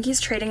time. But I think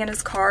he's trading in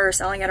his car or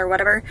selling it or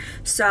whatever,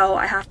 so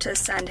I have to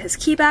send his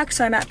key back.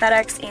 So I'm at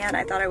FedEx, and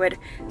I thought I would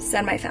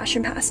send my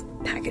Fashion Pass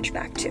package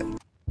back too.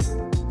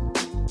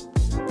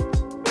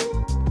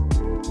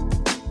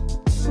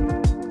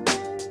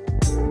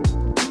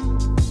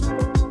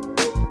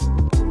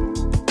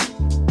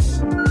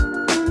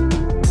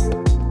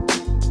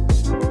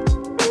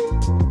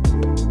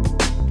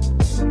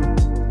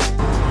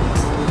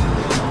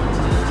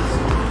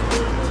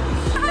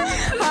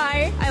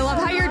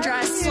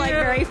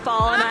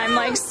 Fall and I'm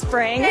like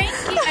spring. Thank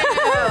you.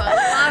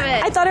 Love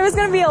it. I thought it was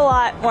gonna be a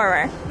lot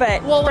warmer,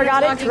 but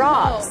forgot it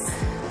drops.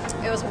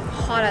 Home, it was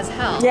hot as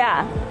hell.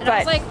 Yeah, and I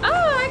was like, oh,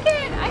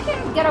 I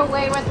can get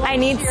away with like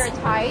sheer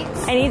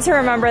tights. I need to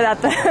remember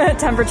that the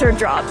temperature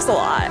drops a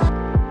lot.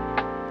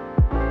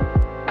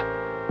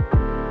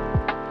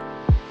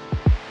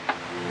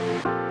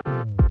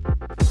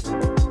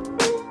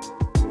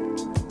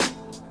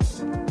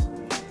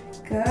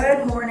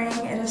 Good morning,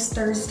 it is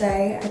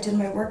Thursday. I did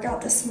my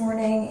workout this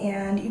morning,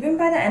 and even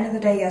by the end of the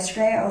day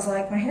yesterday, I was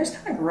like, my hair's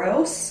kind of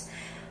gross.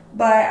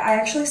 But I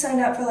actually signed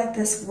up for like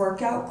this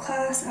workout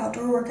class,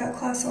 outdoor workout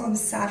class on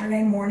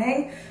Saturday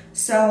morning.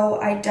 So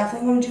I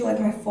definitely want to do like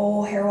my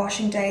full hair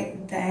washing day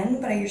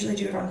then, but I usually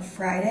do it on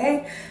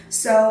Friday.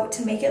 So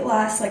to make it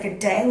last like a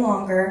day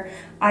longer,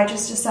 I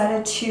just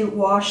decided to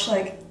wash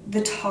like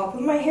the top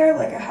of my hair.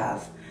 Like I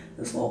have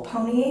this little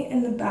pony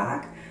in the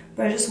back.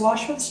 But I just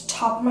wash the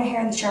top of my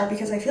hair in the shower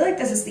because I feel like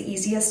this is the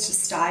easiest to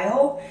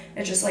style.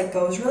 It just like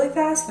goes really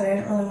fast, but I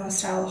didn't really want to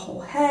style the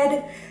whole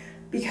head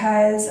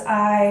because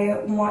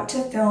I want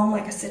to film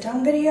like a sit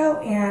down video,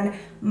 and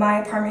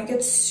my apartment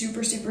gets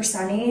super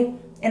sunny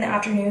in the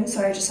afternoon,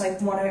 so I just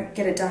like want to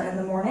get it done in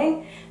the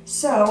morning.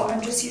 So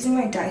I'm just using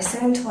my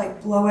Dyson to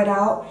like blow it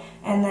out,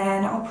 and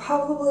then I'll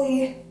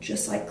probably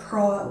just like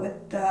curl it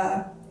with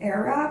the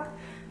air wrap,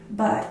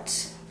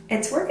 but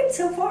it's working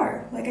so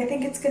far. Like I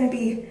think it's gonna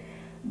be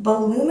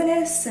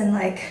voluminous and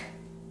like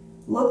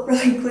look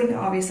really clean.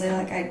 Obviously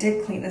like I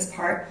did clean this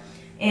part,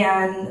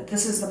 and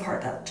this is the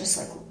part that just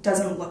like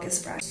doesn't look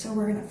as fresh, so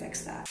we're gonna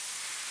fix that.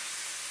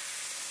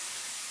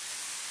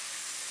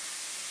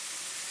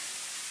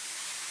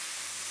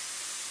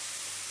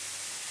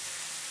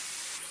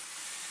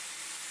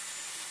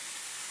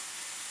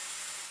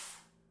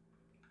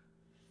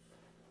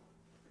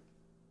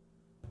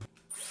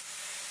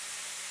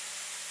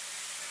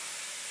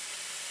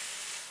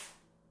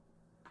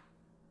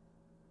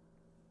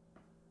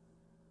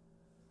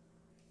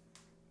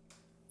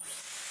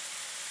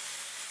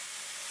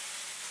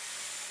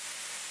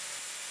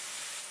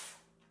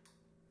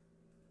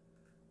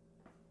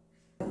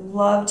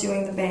 Love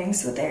doing the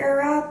bangs with the air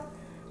wrap,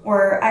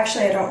 or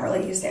actually I don't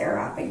really use the air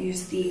wrap, I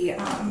use the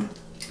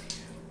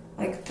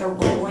like the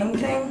rolling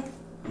thing.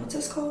 What's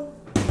this called?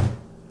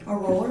 A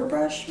roller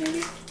brush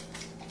maybe?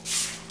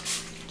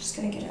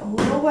 just gonna get it a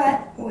little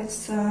wet with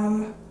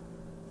some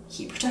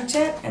heat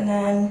protectant, and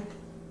then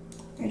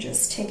I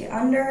just take it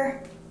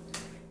under.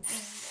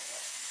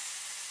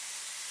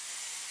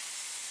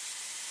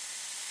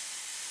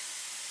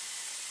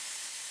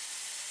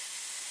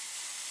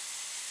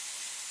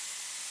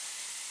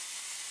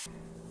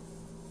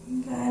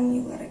 And then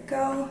you let it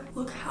go.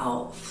 Look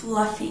how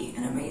fluffy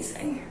and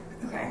amazing.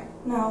 Okay,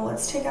 now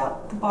let's take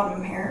out the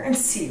bottom hair and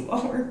see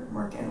what we're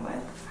working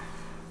with.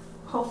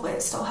 Hopefully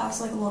it still has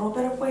like a little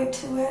bit of weight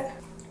to it.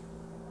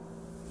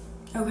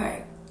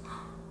 Okay,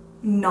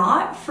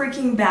 not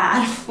freaking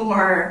bad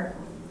for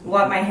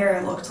what my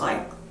hair looked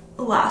like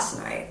last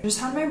night. I just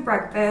had my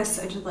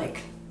breakfast. I did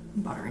like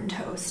butter and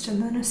toast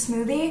and then a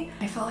smoothie.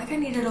 I felt like I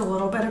needed a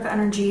little bit of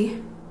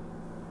energy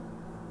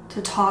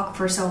to talk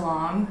for so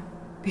long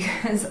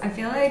because I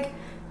feel like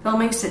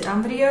filming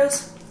sit-down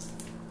videos,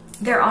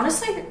 they're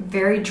honestly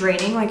very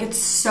draining. Like, it's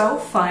so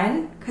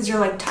fun because you're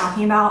like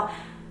talking about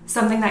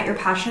something that you're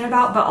passionate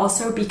about, but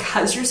also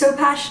because you're so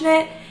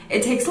passionate,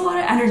 it takes a lot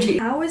of energy.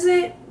 How is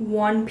it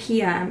 1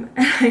 p.m.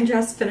 and I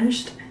just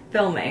finished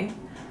filming?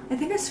 I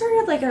think I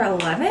started like at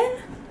 11?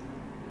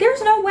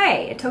 There's no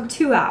way. It took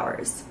 2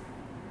 hours.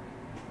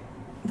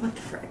 What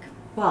the frick?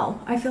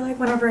 Well, I feel like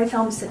whenever I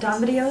film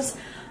sit-down videos,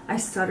 I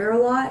stutter a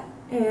lot,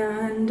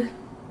 and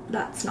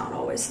that's not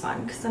always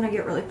fun because then I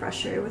get really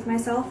frustrated with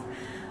myself.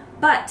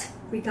 But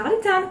we got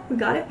it done, we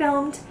got it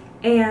filmed,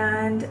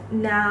 and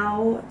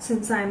now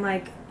since I'm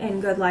like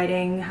in good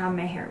lighting, have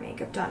my hair and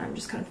makeup done, I'm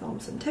just gonna film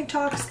some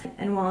TikToks,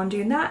 and while I'm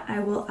doing that, I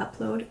will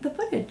upload the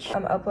footage.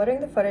 I'm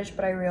uploading the footage,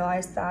 but I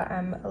realized that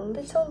I'm a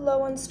little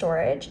low on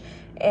storage,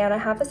 and I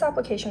have this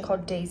application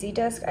called Daisy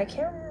Disk. I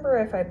can't remember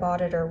if I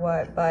bought it or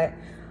what, but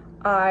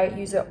I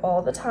use it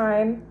all the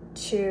time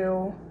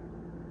to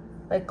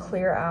like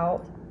clear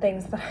out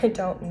things that I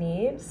don't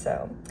need.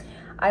 So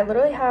I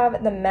literally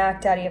have the Mac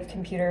Daddy of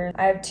computers.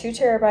 I have 2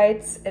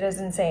 terabytes. It is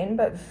insane,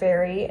 but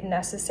very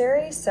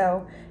necessary.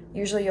 So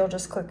usually you'll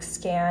just click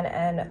scan,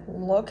 and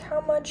look how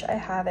much I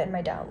have in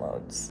my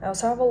downloads. I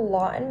also have a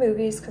lot in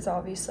movies because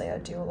obviously I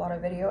do a lot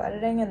of video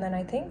editing. And then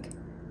I think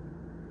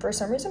for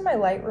some reason my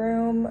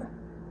Lightroom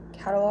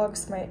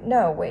catalogs my,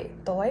 no,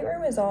 wait, the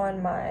Lightroom is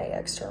on my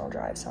external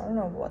drive, so I don't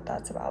know what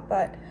that's about,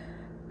 but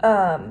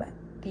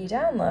the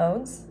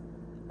downloads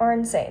are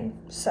insane.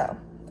 So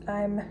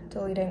I'm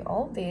deleting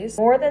all of these.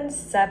 More than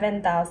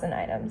 7,000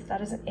 items.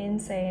 That is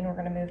insane. We're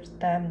gonna move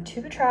them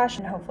to the trash,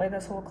 and hopefully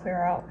this will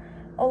clear out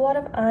a lot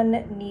of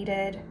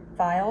unneeded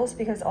files,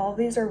 because all of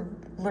these are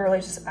literally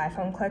just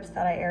iPhone clips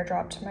that I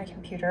airdropped to my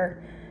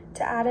computer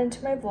to add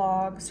into my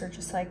vlogs, or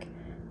just like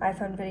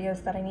iPhone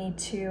videos that I need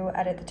to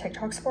edit the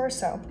TikToks for.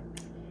 So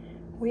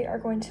we are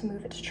going to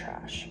move it to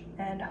trash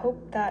and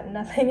hope that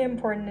nothing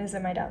important is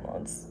in my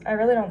downloads. I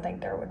really don't think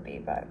there would be,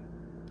 but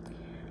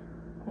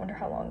I wonder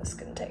how long this is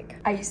gonna take.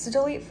 I used to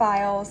delete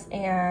files,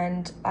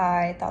 and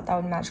I thought that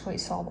would magically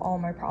solve all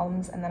of my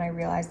problems, and then I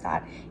realized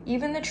that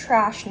even the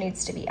trash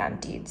needs to be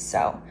emptied.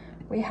 So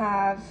we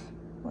have,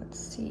 let's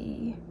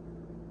see,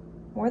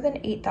 more than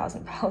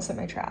 8,000 files in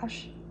my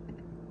trash.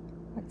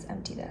 Let's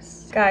empty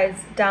this. Guys,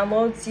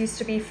 downloads used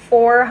to be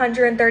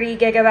 430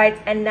 gigabytes,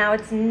 and now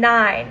it's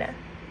 9.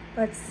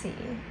 Let's see.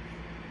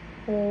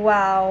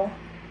 Wow,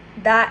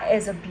 that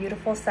is a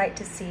beautiful sight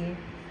to see.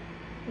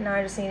 Now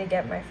I just need to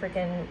get my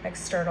freaking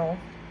external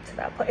to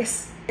that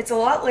place. It's a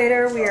lot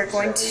later. We are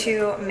going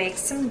to make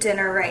some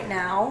dinner right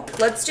now.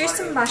 Let's do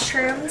some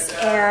mushrooms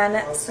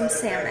and some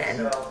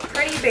salmon.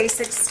 Pretty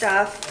basic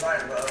stuff. I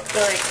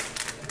feel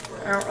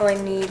like I don't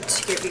really need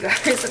to give you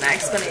guys an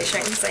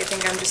explanation, because I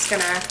think I'm just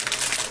gonna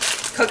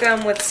cook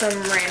them with some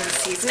random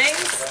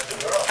seasonings.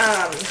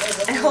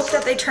 I hope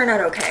that they turn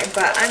out okay,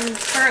 but I'm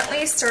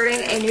currently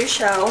starting a new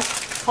show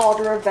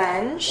called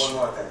Revenge.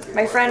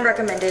 My friend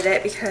recommended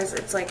it because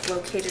it's like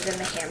located in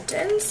the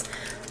Hamptons,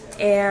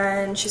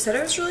 and she said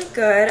it was really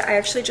good. I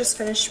actually just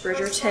finished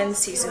Bridgerton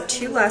season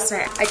 2 last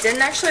night. I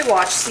didn't actually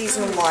watch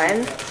season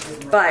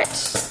 1,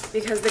 but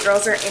because the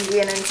girls are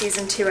Indian in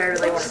season 2, I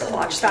really wanted to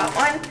watch that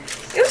one.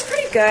 It was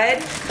pretty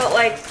good, but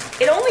like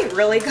it only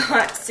really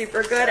got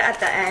super good at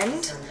the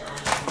end,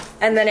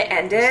 and then it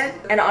ended.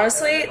 And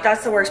honestly,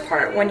 that's the worst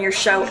part, when your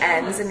show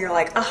ends and you're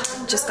like,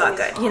 oh, just got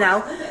good, you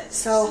know?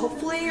 So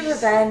hopefully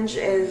Revenge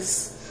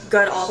is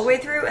good all the way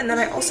through. And then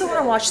I also want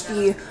to watch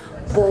the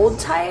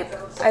Bold Type.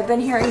 I've been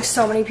hearing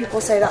so many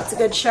people say that's a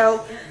good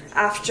show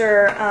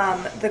after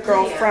the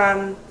girl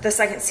from the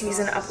 2nd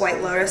season of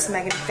White Lotus,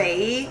 Megan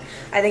Faye.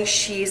 I think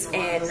she's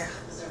in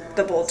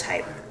the Bold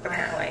Type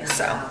apparently.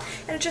 So,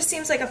 and it just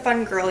seems like a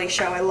fun girly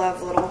show. I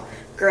love little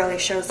girly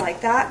shows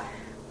like that.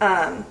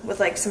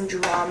 With like some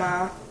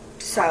drama.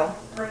 So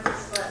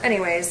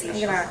anyways, I'm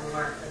gonna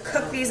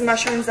cook these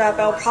mushrooms up.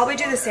 I'll probably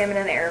do the salmon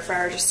in the air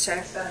fryer just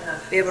to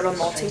be able to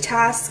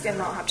multitask and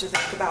not have to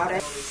think about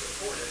it.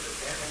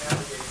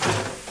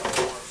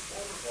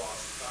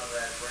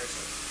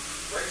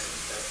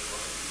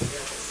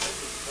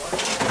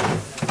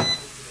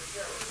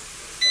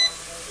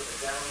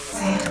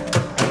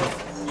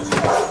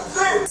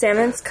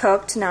 Salmon's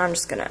cooked. Now I'm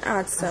just gonna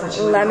add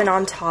some lemon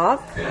on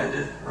top.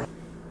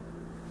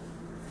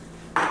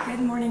 Good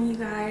morning, you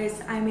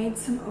guys. I made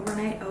some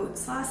overnight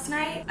oats last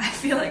night. I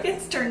feel like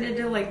it's turned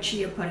into like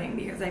chia pudding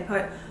because I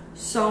put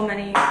so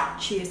many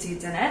chia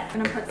seeds in it.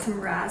 I'm gonna put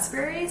some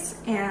raspberries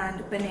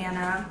and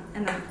banana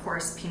and then of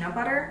course peanut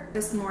butter.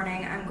 This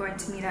morning I'm going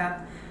to meet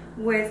up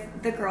with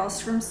the girls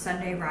from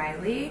Sunday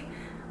Riley.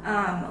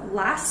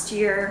 Last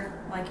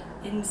year, like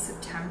in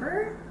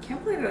September,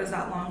 can't believe it was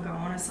that long ago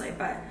honestly,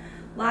 but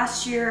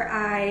last year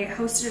I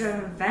hosted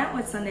an event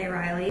with Sunday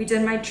Riley. We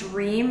did my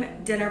dream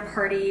dinner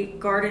party,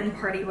 garden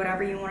party,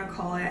 whatever you want to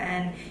call it,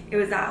 and it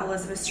was at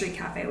Elizabeth Street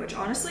Cafe, which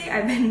honestly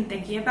I've been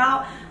thinking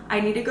about. I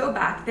need to go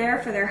back there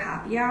for their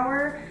happy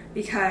hour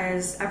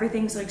because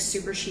everything's like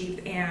super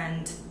cheap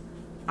and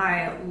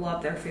I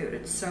love their food.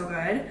 It's so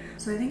good.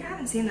 So I think I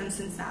haven't seen them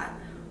since that,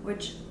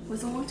 which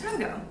was a long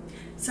time ago.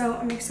 So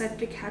I'm excited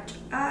to catch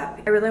up.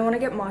 I really want to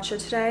get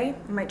matcha today.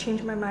 I might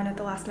change my mind at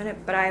the last minute,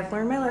 but I've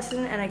learned my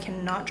lesson and I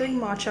cannot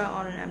drink matcha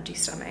on an empty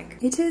stomach.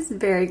 It is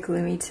very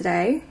gloomy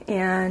today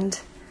and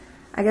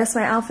I guess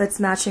my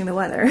outfit's matching the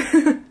weather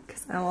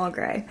because I'm all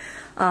gray.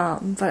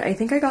 But I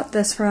think I got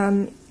this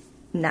from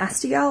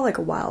Nasty Gal like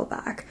a while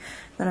back.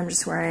 Then I'm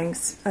just wearing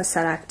a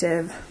Set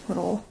Active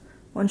little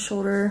one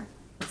shoulder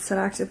Set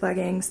Active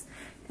leggings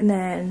and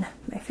then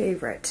my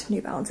favorite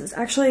New Balances.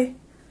 Actually,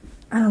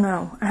 I don't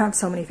know. I have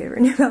so many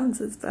favorite New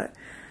Balances, but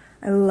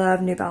I love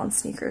New Balance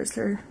sneakers.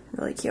 They're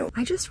really cute.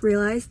 I just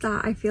realized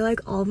that I feel like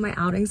all of my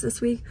outings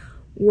this week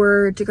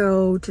were to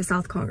go to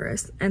South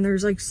Congress, and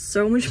there's like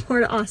so much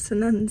more to Austin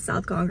than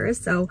South Congress.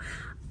 So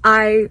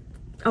I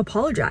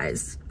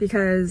apologize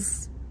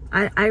because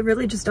I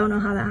really just don't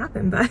know how that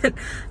happened, but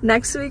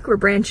next week we're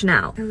branching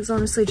out. It was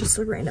honestly just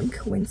a random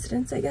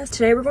coincidence, I guess.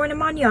 Today we're going to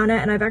Manana,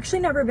 and I've actually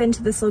never been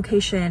to this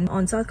location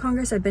on South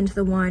Congress. I've been to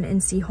the one in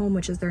Seaholm,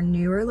 which is their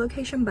newer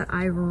location, but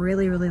I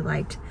really, really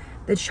liked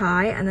the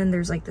chai, and then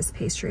there's like this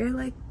pastry I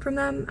like from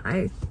them.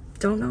 I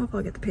don't know if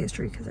I'll get the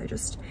pastry because I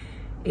just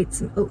ate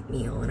some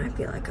oatmeal and I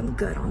feel like I'm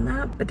good on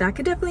that, but that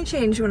could definitely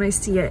change when I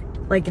see it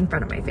like in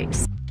front of my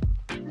face.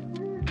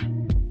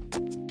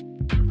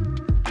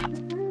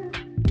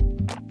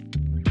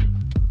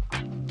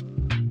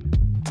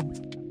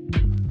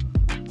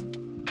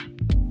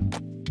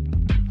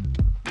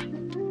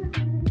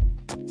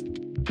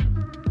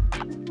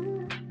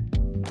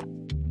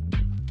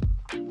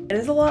 It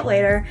is a lot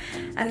later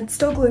and it's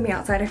still gloomy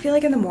outside. I feel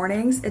like in the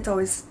mornings it's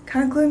always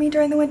kind of gloomy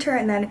during the winter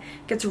and then it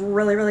gets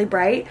really, really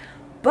bright.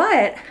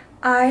 But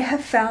I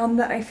have found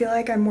that I feel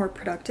like I'm more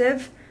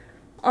productive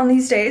on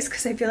these days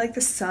because I feel like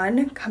the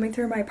sun coming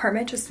through my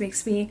apartment just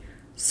makes me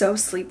so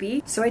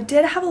sleepy. So I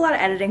did have a lot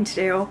of editing to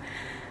do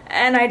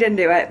and I didn't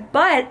do it.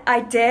 But I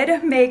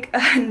did make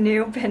a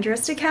new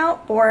Pinterest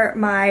account for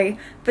my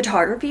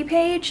photography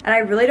page and I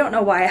really don't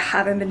know why I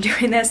haven't been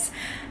doing this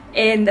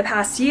in the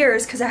past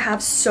years because I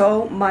have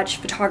so much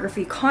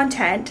photography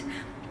content,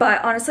 but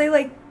honestly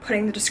like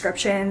putting the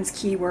descriptions,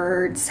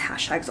 keywords,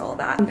 hashtags, all of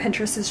that on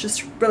Pinterest is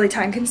just really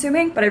time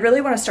consuming, but I really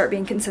want to start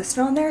being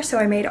consistent on there, so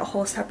I made a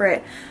whole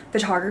separate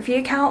photography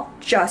account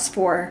just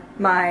for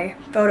my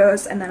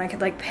photos, and then I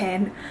could like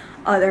pin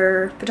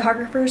other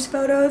photographers'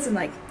 photos and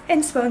like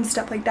inspo and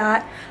stuff like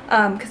that,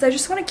 because I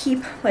just want to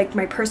keep like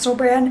my personal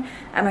brand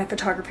and my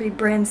photography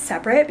brand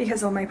separate,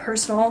 because on my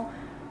personal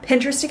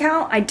Pinterest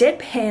account I did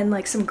pin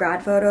like some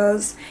grad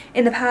photos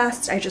in the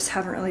past. I just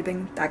haven't really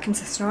been that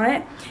consistent on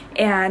it,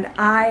 and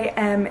I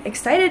am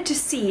excited to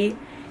see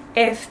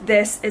if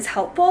this is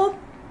helpful,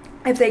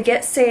 if they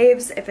get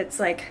saves, if it's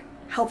like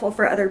helpful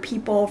for other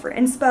people for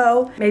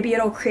inspo. Maybe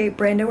it'll create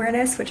brand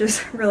awareness, which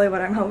is really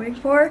what I'm hoping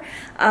for.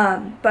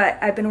 But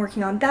I've been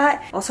working on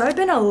that. Also, I've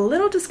been a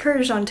little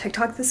discouraged on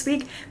TikTok this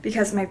week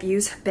because my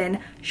views have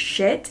been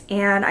shit,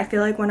 and I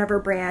feel like whenever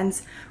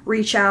brands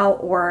reach out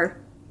or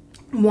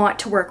want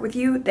to work with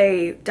you,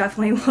 they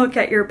definitely look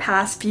at your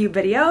past few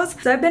videos.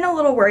 So I've been a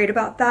little worried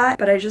about that,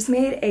 but I just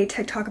made a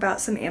TikTok about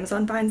some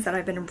Amazon finds that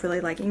I've been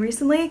really liking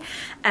recently,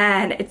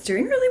 and it's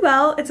doing really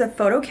well. It's a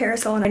photo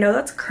carousel, and I know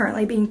that's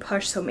currently being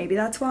pushed, so maybe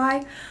that's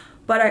why,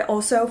 but I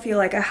also feel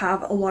like I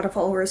have a lot of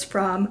followers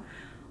from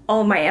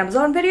all my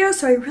Amazon videos,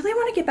 so I really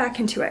want to get back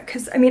into it,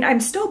 because I mean, I'm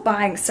still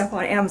buying stuff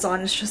on Amazon,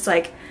 it's just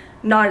like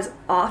not as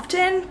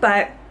often,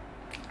 but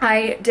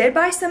I did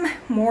buy some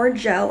more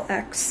Gel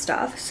X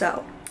stuff,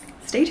 so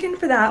stay tuned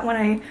for that when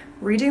I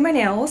redo my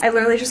nails. I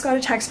literally just got a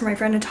text from my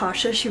friend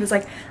Natasha. She was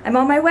like, I'm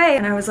on my way.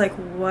 And I was like,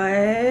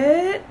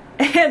 what?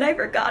 And I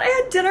forgot I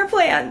had dinner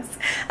plans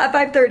at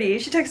 5:30.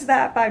 She texted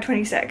that at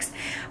 5:26.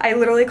 I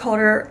literally called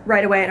her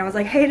right away and I was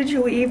like, hey, did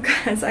you leave?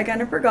 Because I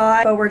kind of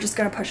forgot. But we're just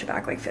gonna push it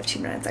back like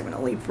 15 minutes. I'm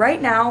gonna leave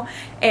right now.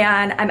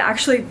 And I'm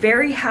actually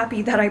very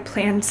happy that I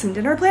planned some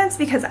dinner plans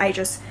because I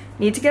just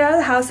need to get out of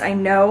the house. I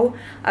know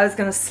I was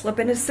gonna slip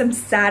into some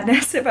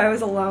sadness if I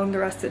was alone the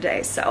rest of the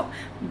day. So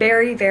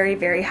very, very,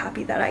 very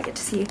happy that I get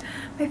to see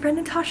my friend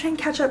Natasha and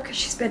catch up because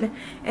she's been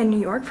in New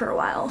York for a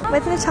while.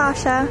 With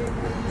Natasha.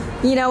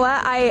 You know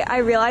what? I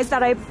realized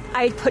that I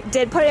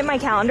did put it in my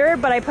calendar,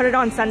 but I put it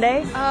on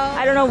Sunday.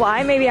 I don't know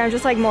why. Maybe I'm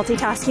just like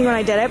multitasking when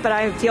I did it, but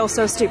I feel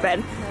so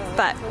stupid.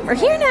 But we're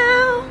here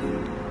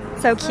now.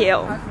 So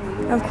cute.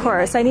 Of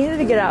course, I needed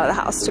to get out of the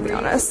house, to be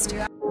honest.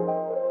 I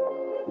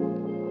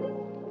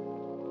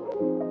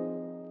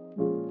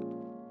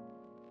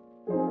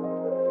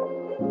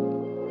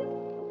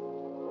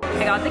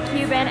got the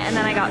Cuban and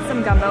then I got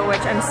some gumbo, which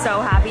I'm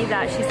so happy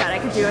that she said I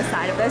could do a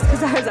side of this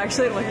because I was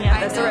actually looking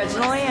at this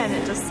originally and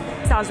it just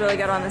sounds really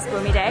good on this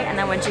gloomy day. And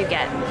then what'd you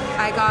get?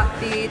 I got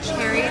the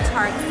cherry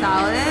tart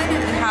salad.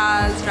 It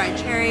has dried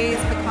cherries,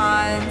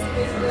 pecans,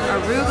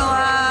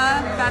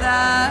 arugula,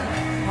 feta.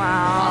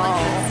 Wow. All that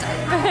good stuff.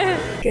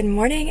 Good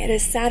morning, it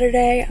is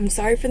Saturday. I'm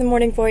sorry for the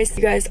morning voice.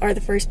 You guys are the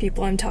first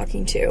people I'm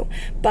talking to,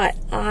 but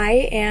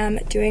I am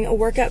doing a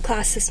workout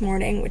class this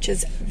morning, which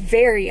is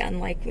very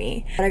unlike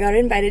me. But I got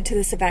invited to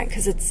this event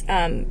because it's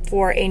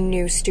for a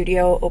new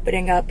studio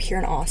opening up here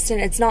in Austin.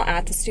 It's not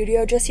at the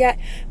studio just yet,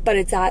 but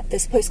it's at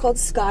this place called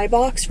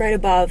Skybox right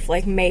above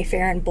like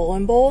Mayfair and Bull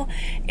and Bowl,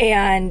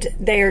 and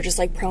they are just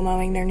like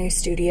promoting their new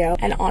studio.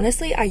 And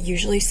honestly, I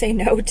usually say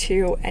no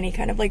to any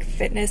kind of like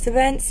fitness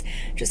events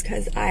just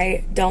because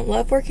I don't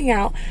love working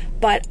out,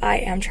 but I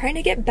am trying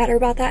to get better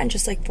about that and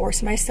just like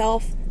force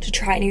myself to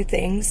try new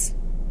things,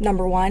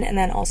 number one, and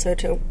then also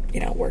to, you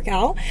know, work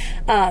out.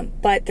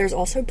 But there's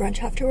also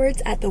brunch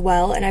afterwards at the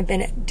Well, and I've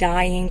been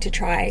dying to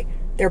try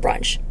their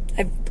brunch.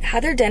 I've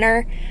had their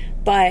dinner,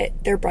 but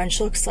their brunch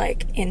looks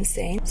like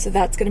insane. So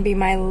that's gonna be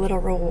my little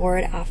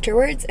reward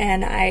afterwards.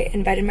 And I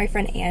invited my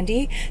friend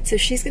Andy, so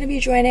she's gonna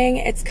be joining.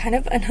 It's kind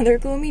of another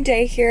gloomy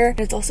day here. And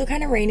it's also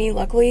kind of rainy.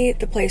 Luckily,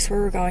 the place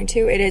where we're going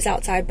to, it is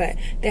outside, but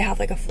they have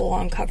like a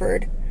full-on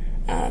covered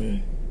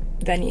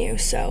venue,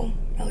 so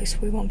at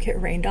least we won't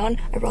get rained on.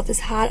 I brought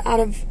this hat out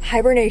of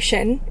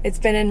hibernation. It's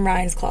been in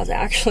Ryan's closet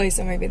actually,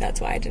 so maybe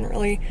that's why I didn't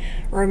really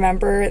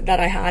remember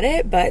that I had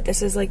it, but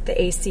this is like the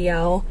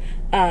ACL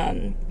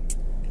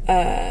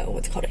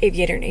what's it called,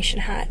 Aviator Nation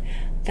hat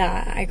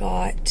that I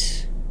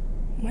got,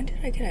 when did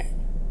I get it?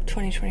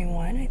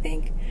 2021, I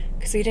think,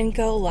 because we didn't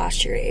go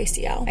last year at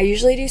ACL. I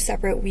usually do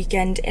separate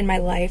weekend in my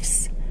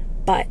lives,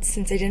 but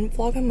since I didn't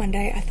vlog on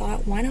Monday, I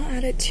thought why not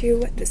add it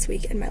to this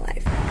week in my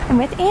life. I'm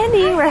with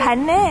Andy, we're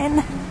heading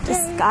in to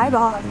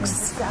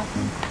Skybox.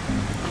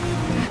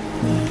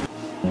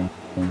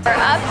 We're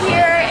up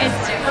here,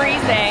 it's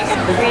freezing.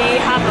 We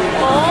have a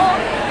full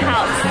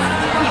house,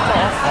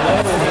 people.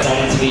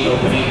 Excited to be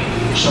opening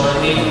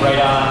shortly, right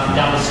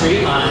down the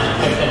street on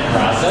 5th and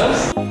Brazos.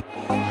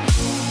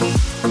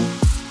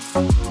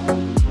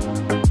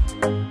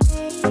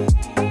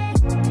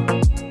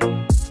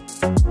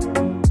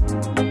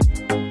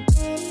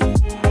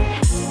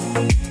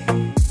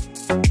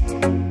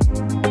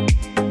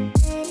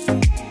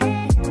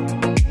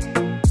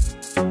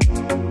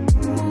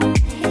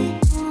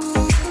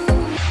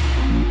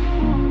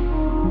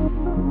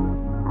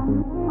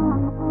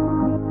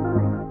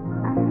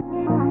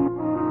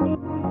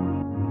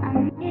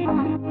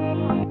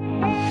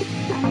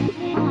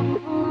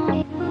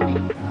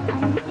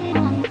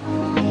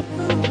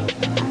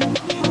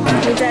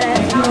 We did it.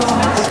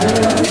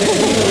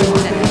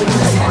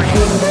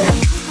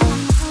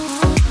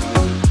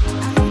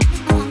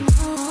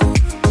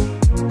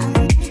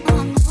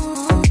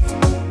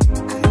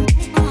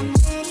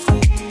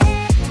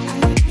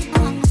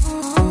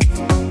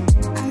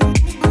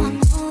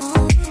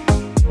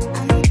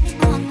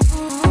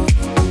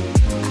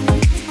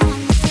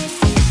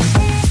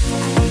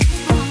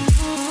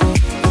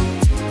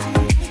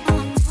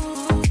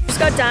 Just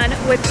got done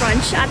with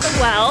brunch at the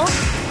Well,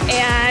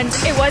 and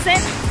it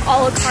wasn't a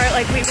la carte,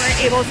 like we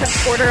weren't able to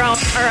order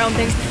our own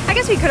things. I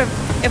guess we could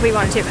have if we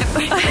wanted to,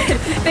 but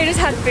they just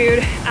had food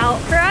out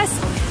for us,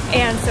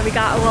 and so we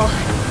got a little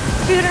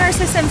food in our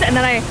systems. And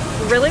then I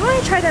really want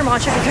to try their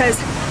matcha because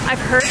I've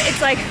heard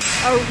it's like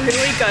a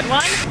really good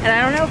one, and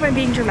I don't know if I'm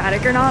being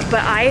dramatic or not,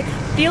 but I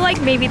feel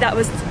like maybe that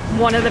was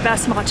one of the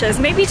best matchas,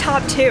 maybe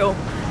top 2.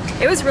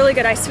 It was really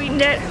good. I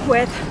sweetened it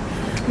with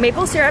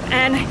maple syrup,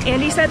 and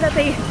Andy said that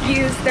they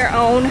use their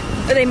own,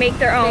 or they make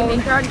their own. They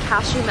make their own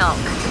cashew milk.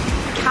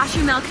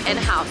 Cashew milk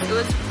in-house. It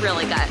was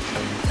really good.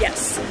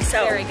 Yes,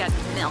 so very good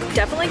milk.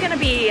 Definitely gonna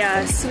be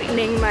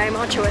sweetening my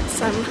matcha with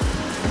some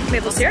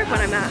maple syrup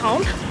when I'm at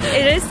home.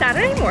 It is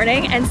Saturday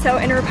morning, and so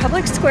in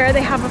Republic Square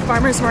they have a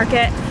farmer's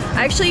market.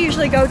 I actually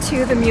usually go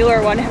to the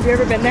Mueller one. Have you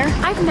ever been there?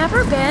 I've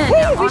never been.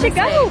 Hey, we should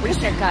go. We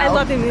should go. I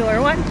love the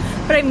Mueller one,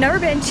 but I've never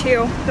been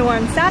to the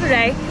one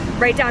Saturday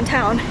right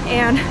downtown.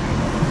 And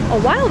a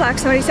while back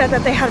somebody said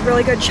that they had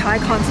really good chai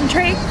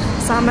concentrate,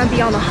 so I'm gonna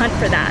be on the hunt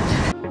for that.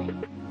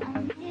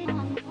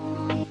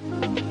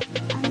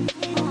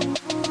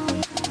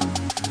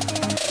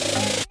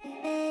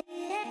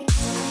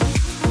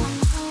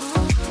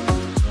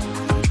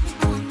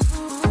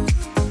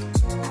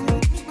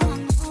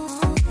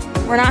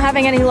 We're not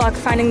having any luck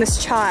finding this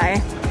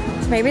chai.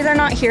 Maybe they're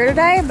not here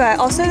today, but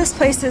also this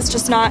place is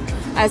just not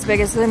as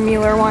big as the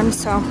Mueller one,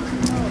 so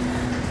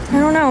I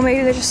don't know,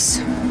 maybe they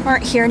just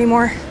aren't here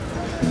anymore.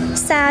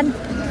 Sad.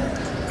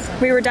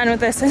 We were done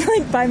with this in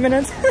like 5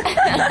 minutes.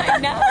 I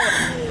know.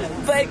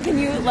 But can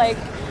you, like,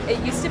 it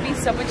used to be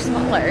so much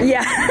smaller.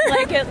 Yeah.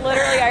 Like, it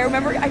literally, I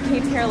remember I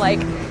came here like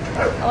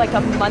like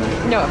a month,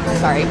 no,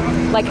 sorry,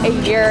 like a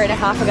year and a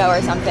half ago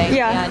or something.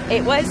 Yeah. And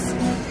it was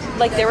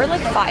like, there were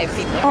like 5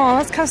 people. Oh,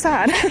 that's kind of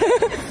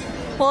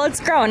sad. Well, it's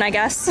grown, I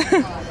guess.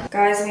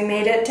 Guys, we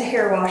made it to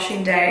hair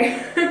washing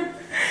day.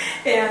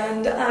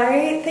 And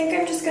I think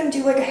I'm just gonna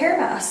do like a hair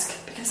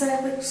mask because I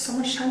have like so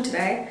much time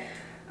today.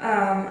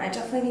 I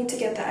definitely need to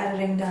get the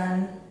editing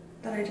done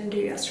that I didn't do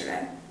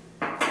yesterday.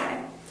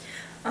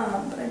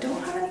 But I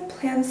don't have any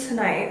plans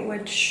tonight,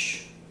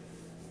 which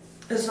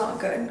is not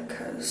good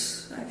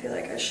because I feel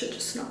like I should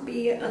just not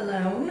be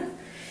alone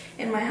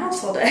in my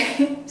house all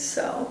day.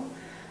 So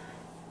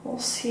we'll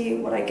see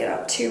what I get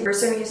up to.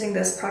 First, I'm using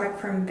this product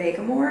from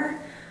Vegamore.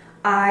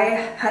 I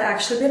had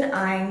actually been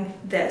eyeing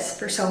this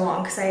for so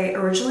long because I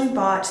originally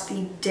bought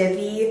the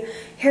Divi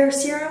hair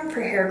serum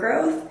for hair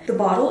growth. The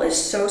bottle is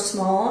so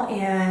small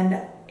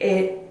and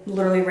it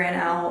literally ran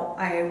out,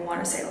 I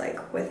want to say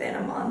like within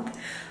a month.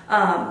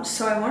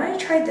 So I wanted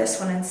to try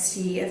this one and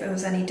see if it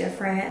was any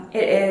different.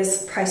 It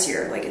is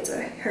pricier, like it's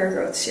a hair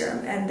growth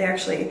serum, and they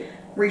actually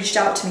reached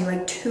out to me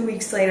like 2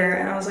 weeks later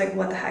and I was like,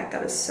 what the heck,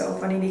 that is so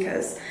funny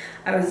because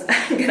I was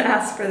gonna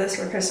ask for this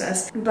for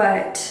Christmas.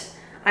 But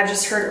I've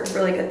just heard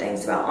really good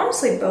things about,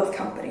 honestly, both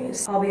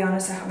companies. I'll be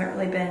honest, I haven't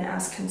really been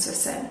as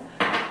consistent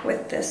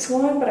with this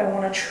one, but I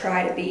want to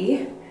try to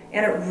be.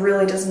 And it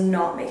really does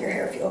not make your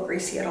hair feel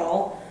greasy at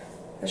all.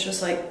 It's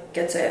just like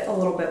gets it a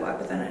little bit wet,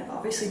 but then it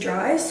obviously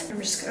dries. I'm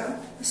just gonna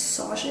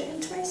massage it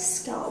into my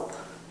scalp.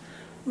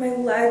 My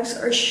legs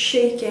are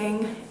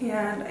shaking,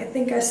 and I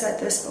think I said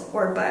this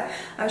before, but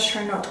I was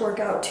trying not to work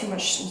out too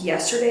much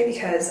yesterday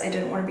because I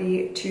didn't want to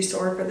be too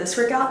sore for this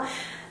workout.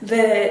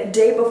 The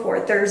day before,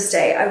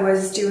 Thursday, I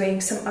was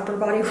doing some upper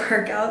body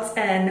workouts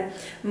and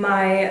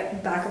my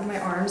back of my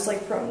arms,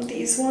 like from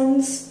these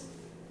ones,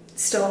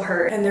 still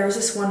hurt. And there was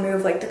this one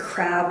move, like the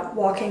crab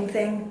walking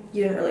thing.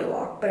 You didn't really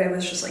walk, but it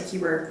was just like you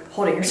were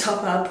holding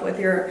yourself up with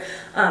your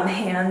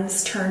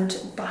hands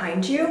turned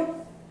behind you.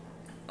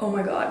 Oh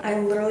my God, I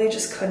literally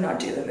just could not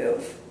do the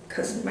move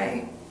because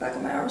my back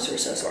of my arms were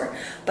so sore.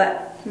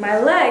 But my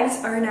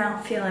legs are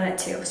now feeling it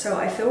too. So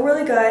I feel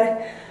really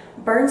good.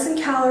 Burned some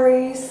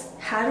calories,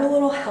 had a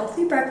little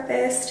healthy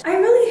breakfast. I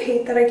really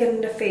hate that I get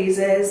into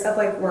phases of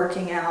like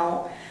working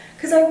out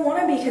because I want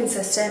to be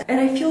consistent, and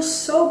I feel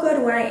so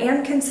good when I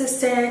am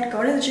consistent,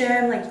 going to the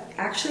gym, like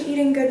actually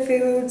eating good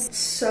foods. It's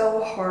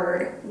so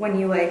hard when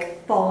you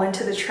like fall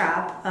into the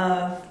trap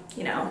of,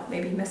 you know,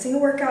 maybe missing a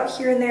workout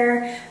here and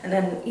there and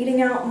then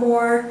eating out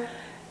more.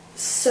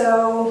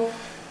 So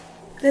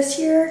this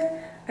year,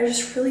 I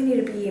just really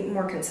need to be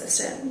more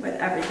consistent with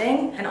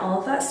everything. And all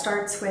of that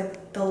starts with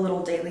the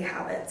little daily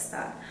habits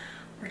that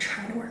we're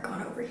trying to work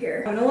on over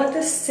here. I'm gonna let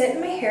this sit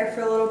in my hair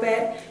for a little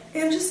bit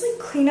and just like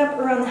clean up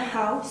around the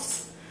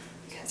house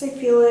because I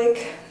feel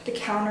like the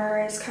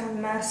counter is kind of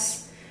a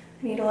mess.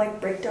 I need to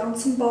like break down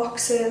some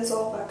boxes,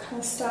 all that kind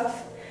of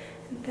stuff.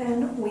 And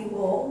then we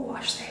will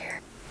wash the hair.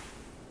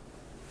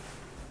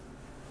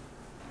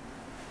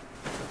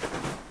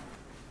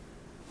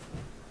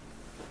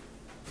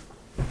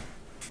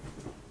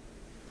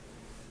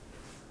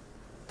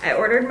 I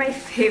ordered my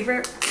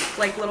favorite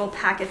like little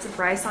packets of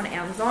rice on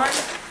Amazon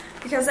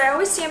because I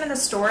always see them in the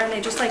store and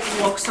they just like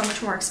look so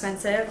much more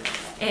expensive,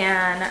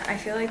 and I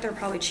feel like they're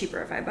probably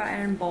cheaper if I buy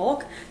it in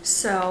bulk.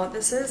 So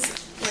this is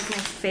like my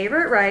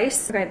favorite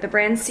rice. Okay, the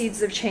brand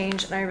seeds have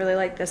changed and I really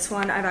like this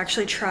one. I've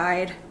actually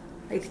tried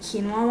like the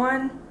quinoa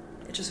one.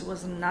 It just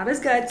was not as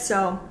good.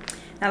 So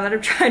now that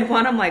I've tried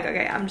one, I'm like,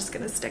 okay, I'm just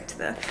gonna stick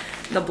to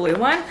the blue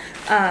one.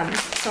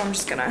 So I'm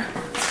just gonna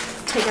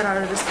take it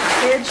out of this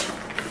package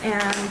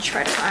and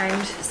try to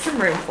find some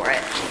room for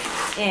it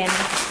in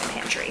the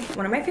pantry.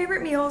 One of my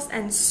favorite meals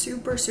and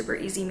super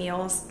easy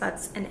meals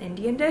that's an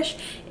Indian dish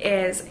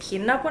is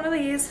heating up one of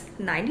these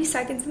 90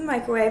 seconds in the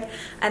microwave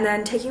and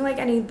then taking like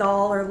any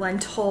dal or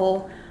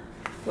lentil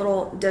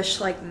little dish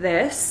like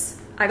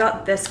this. I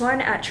got this one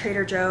at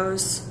Trader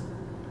Joe's.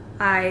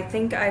 I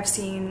think I've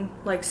seen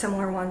like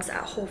similar ones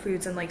at Whole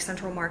Foods and like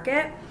Central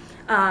Market.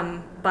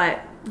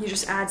 But you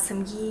just add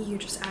some ghee, you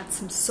just add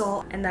some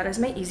salt, and that is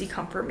my easy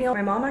comfort meal.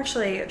 My mom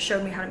actually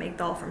showed me how to make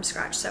dal from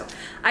scratch, so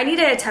I need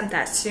to attempt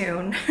that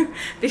soon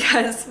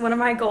because one of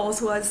my goals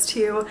was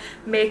to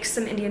make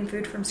some Indian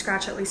food from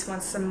scratch at least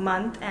once a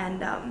month,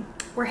 and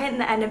we're hitting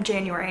the end of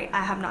January.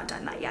 I have not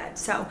done that yet,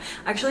 so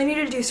I actually need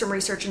to do some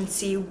research and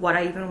see what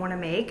I even want to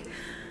make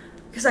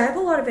because I have a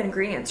lot of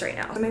ingredients right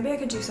now. So maybe I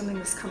could do something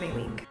this coming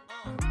week.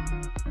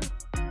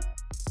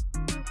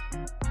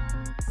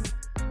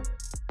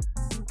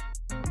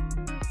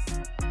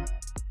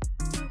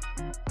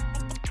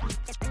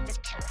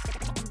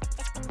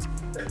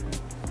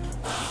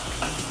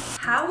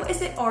 How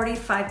is it already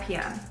 5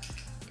 p.m.?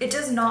 It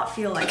does not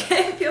feel like it.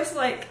 It feels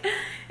like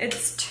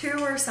it's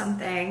 2 or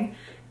something,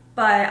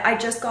 but I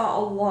just got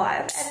a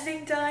lot of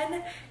editing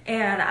done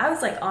and I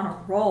was like on a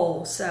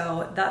roll,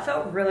 so that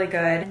felt really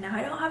good. And now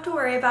I don't have to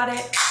worry about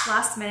it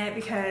last minute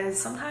because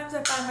sometimes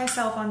I find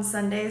myself on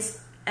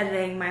Sundays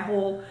editing my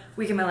whole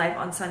week of my life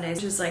on Sundays,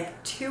 which is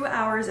like 2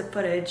 hours of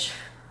footage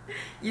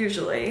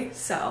usually,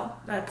 so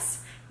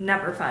that's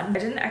never fun. I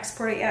didn't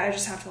export it yet, I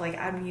just have to like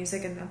add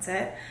music and that's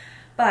it.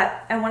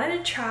 But I wanted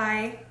to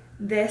try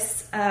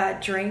this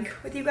drink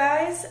with you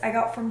guys. I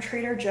got from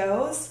Trader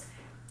Joe's.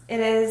 It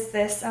is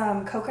this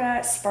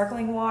coconut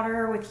sparkling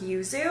water with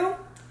yuzu.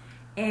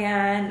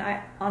 And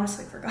I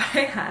honestly forgot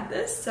I had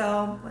this,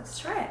 so let's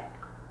try it.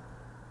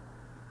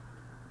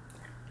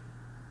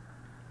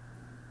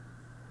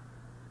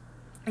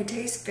 It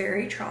tastes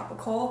very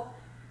tropical,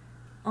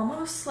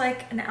 almost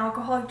like an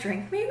alcoholic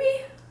drink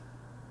maybe?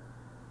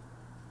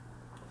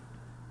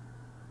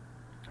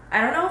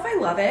 I don't know if I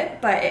love it,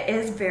 but it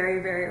is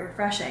very, very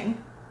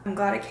refreshing. I'm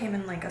glad it came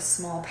in like a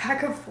small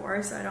pack of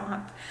 4 so I don't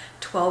have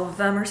 12 of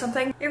them or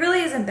something. It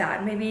really isn't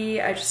bad.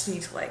 Maybe I just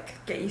need to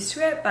like get used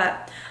to it,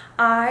 but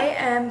I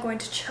am going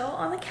to chill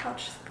on the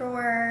couch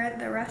for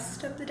the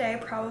rest of the day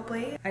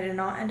probably. I did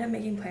not end up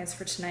making plans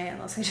for tonight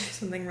unless I do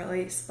something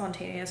really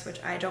spontaneous,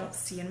 which I don't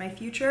see in my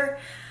future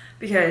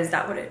because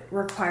that would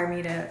require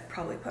me to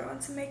probably put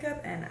on some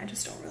makeup and I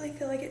just don't really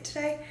feel like it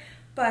today.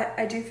 But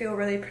I do feel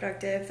really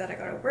productive that I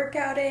got a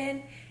workout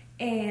in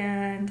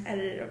and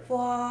edited a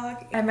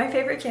vlog. I have my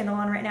favorite candle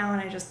on right now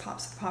and I just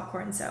popped some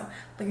popcorn, so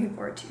looking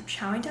forward to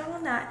chowing down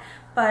on that.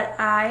 But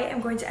I am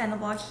going to end the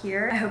vlog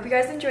here. I hope you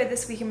guys enjoyed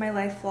this week in my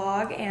life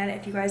vlog, and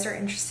if you guys are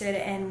interested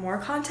in more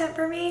content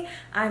from me,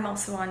 I'm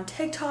also on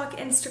TikTok,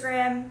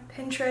 Instagram,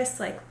 Pinterest,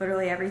 like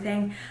literally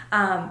everything.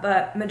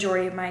 But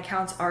majority of my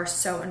accounts are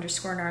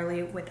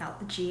so_gnarly without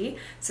the G.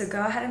 So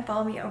go ahead and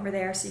follow me over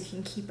there so you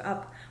can keep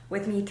up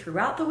with me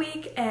throughout the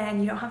week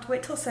and you don't have to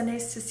wait till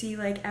Sundays to see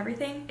like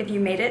everything. If you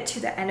made it to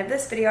the end of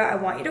this video, I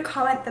want you to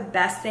comment the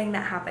best thing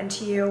that happened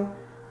to you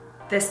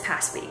this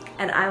past week,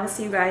 and I will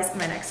see you guys in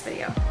my next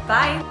video.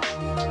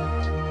 Bye!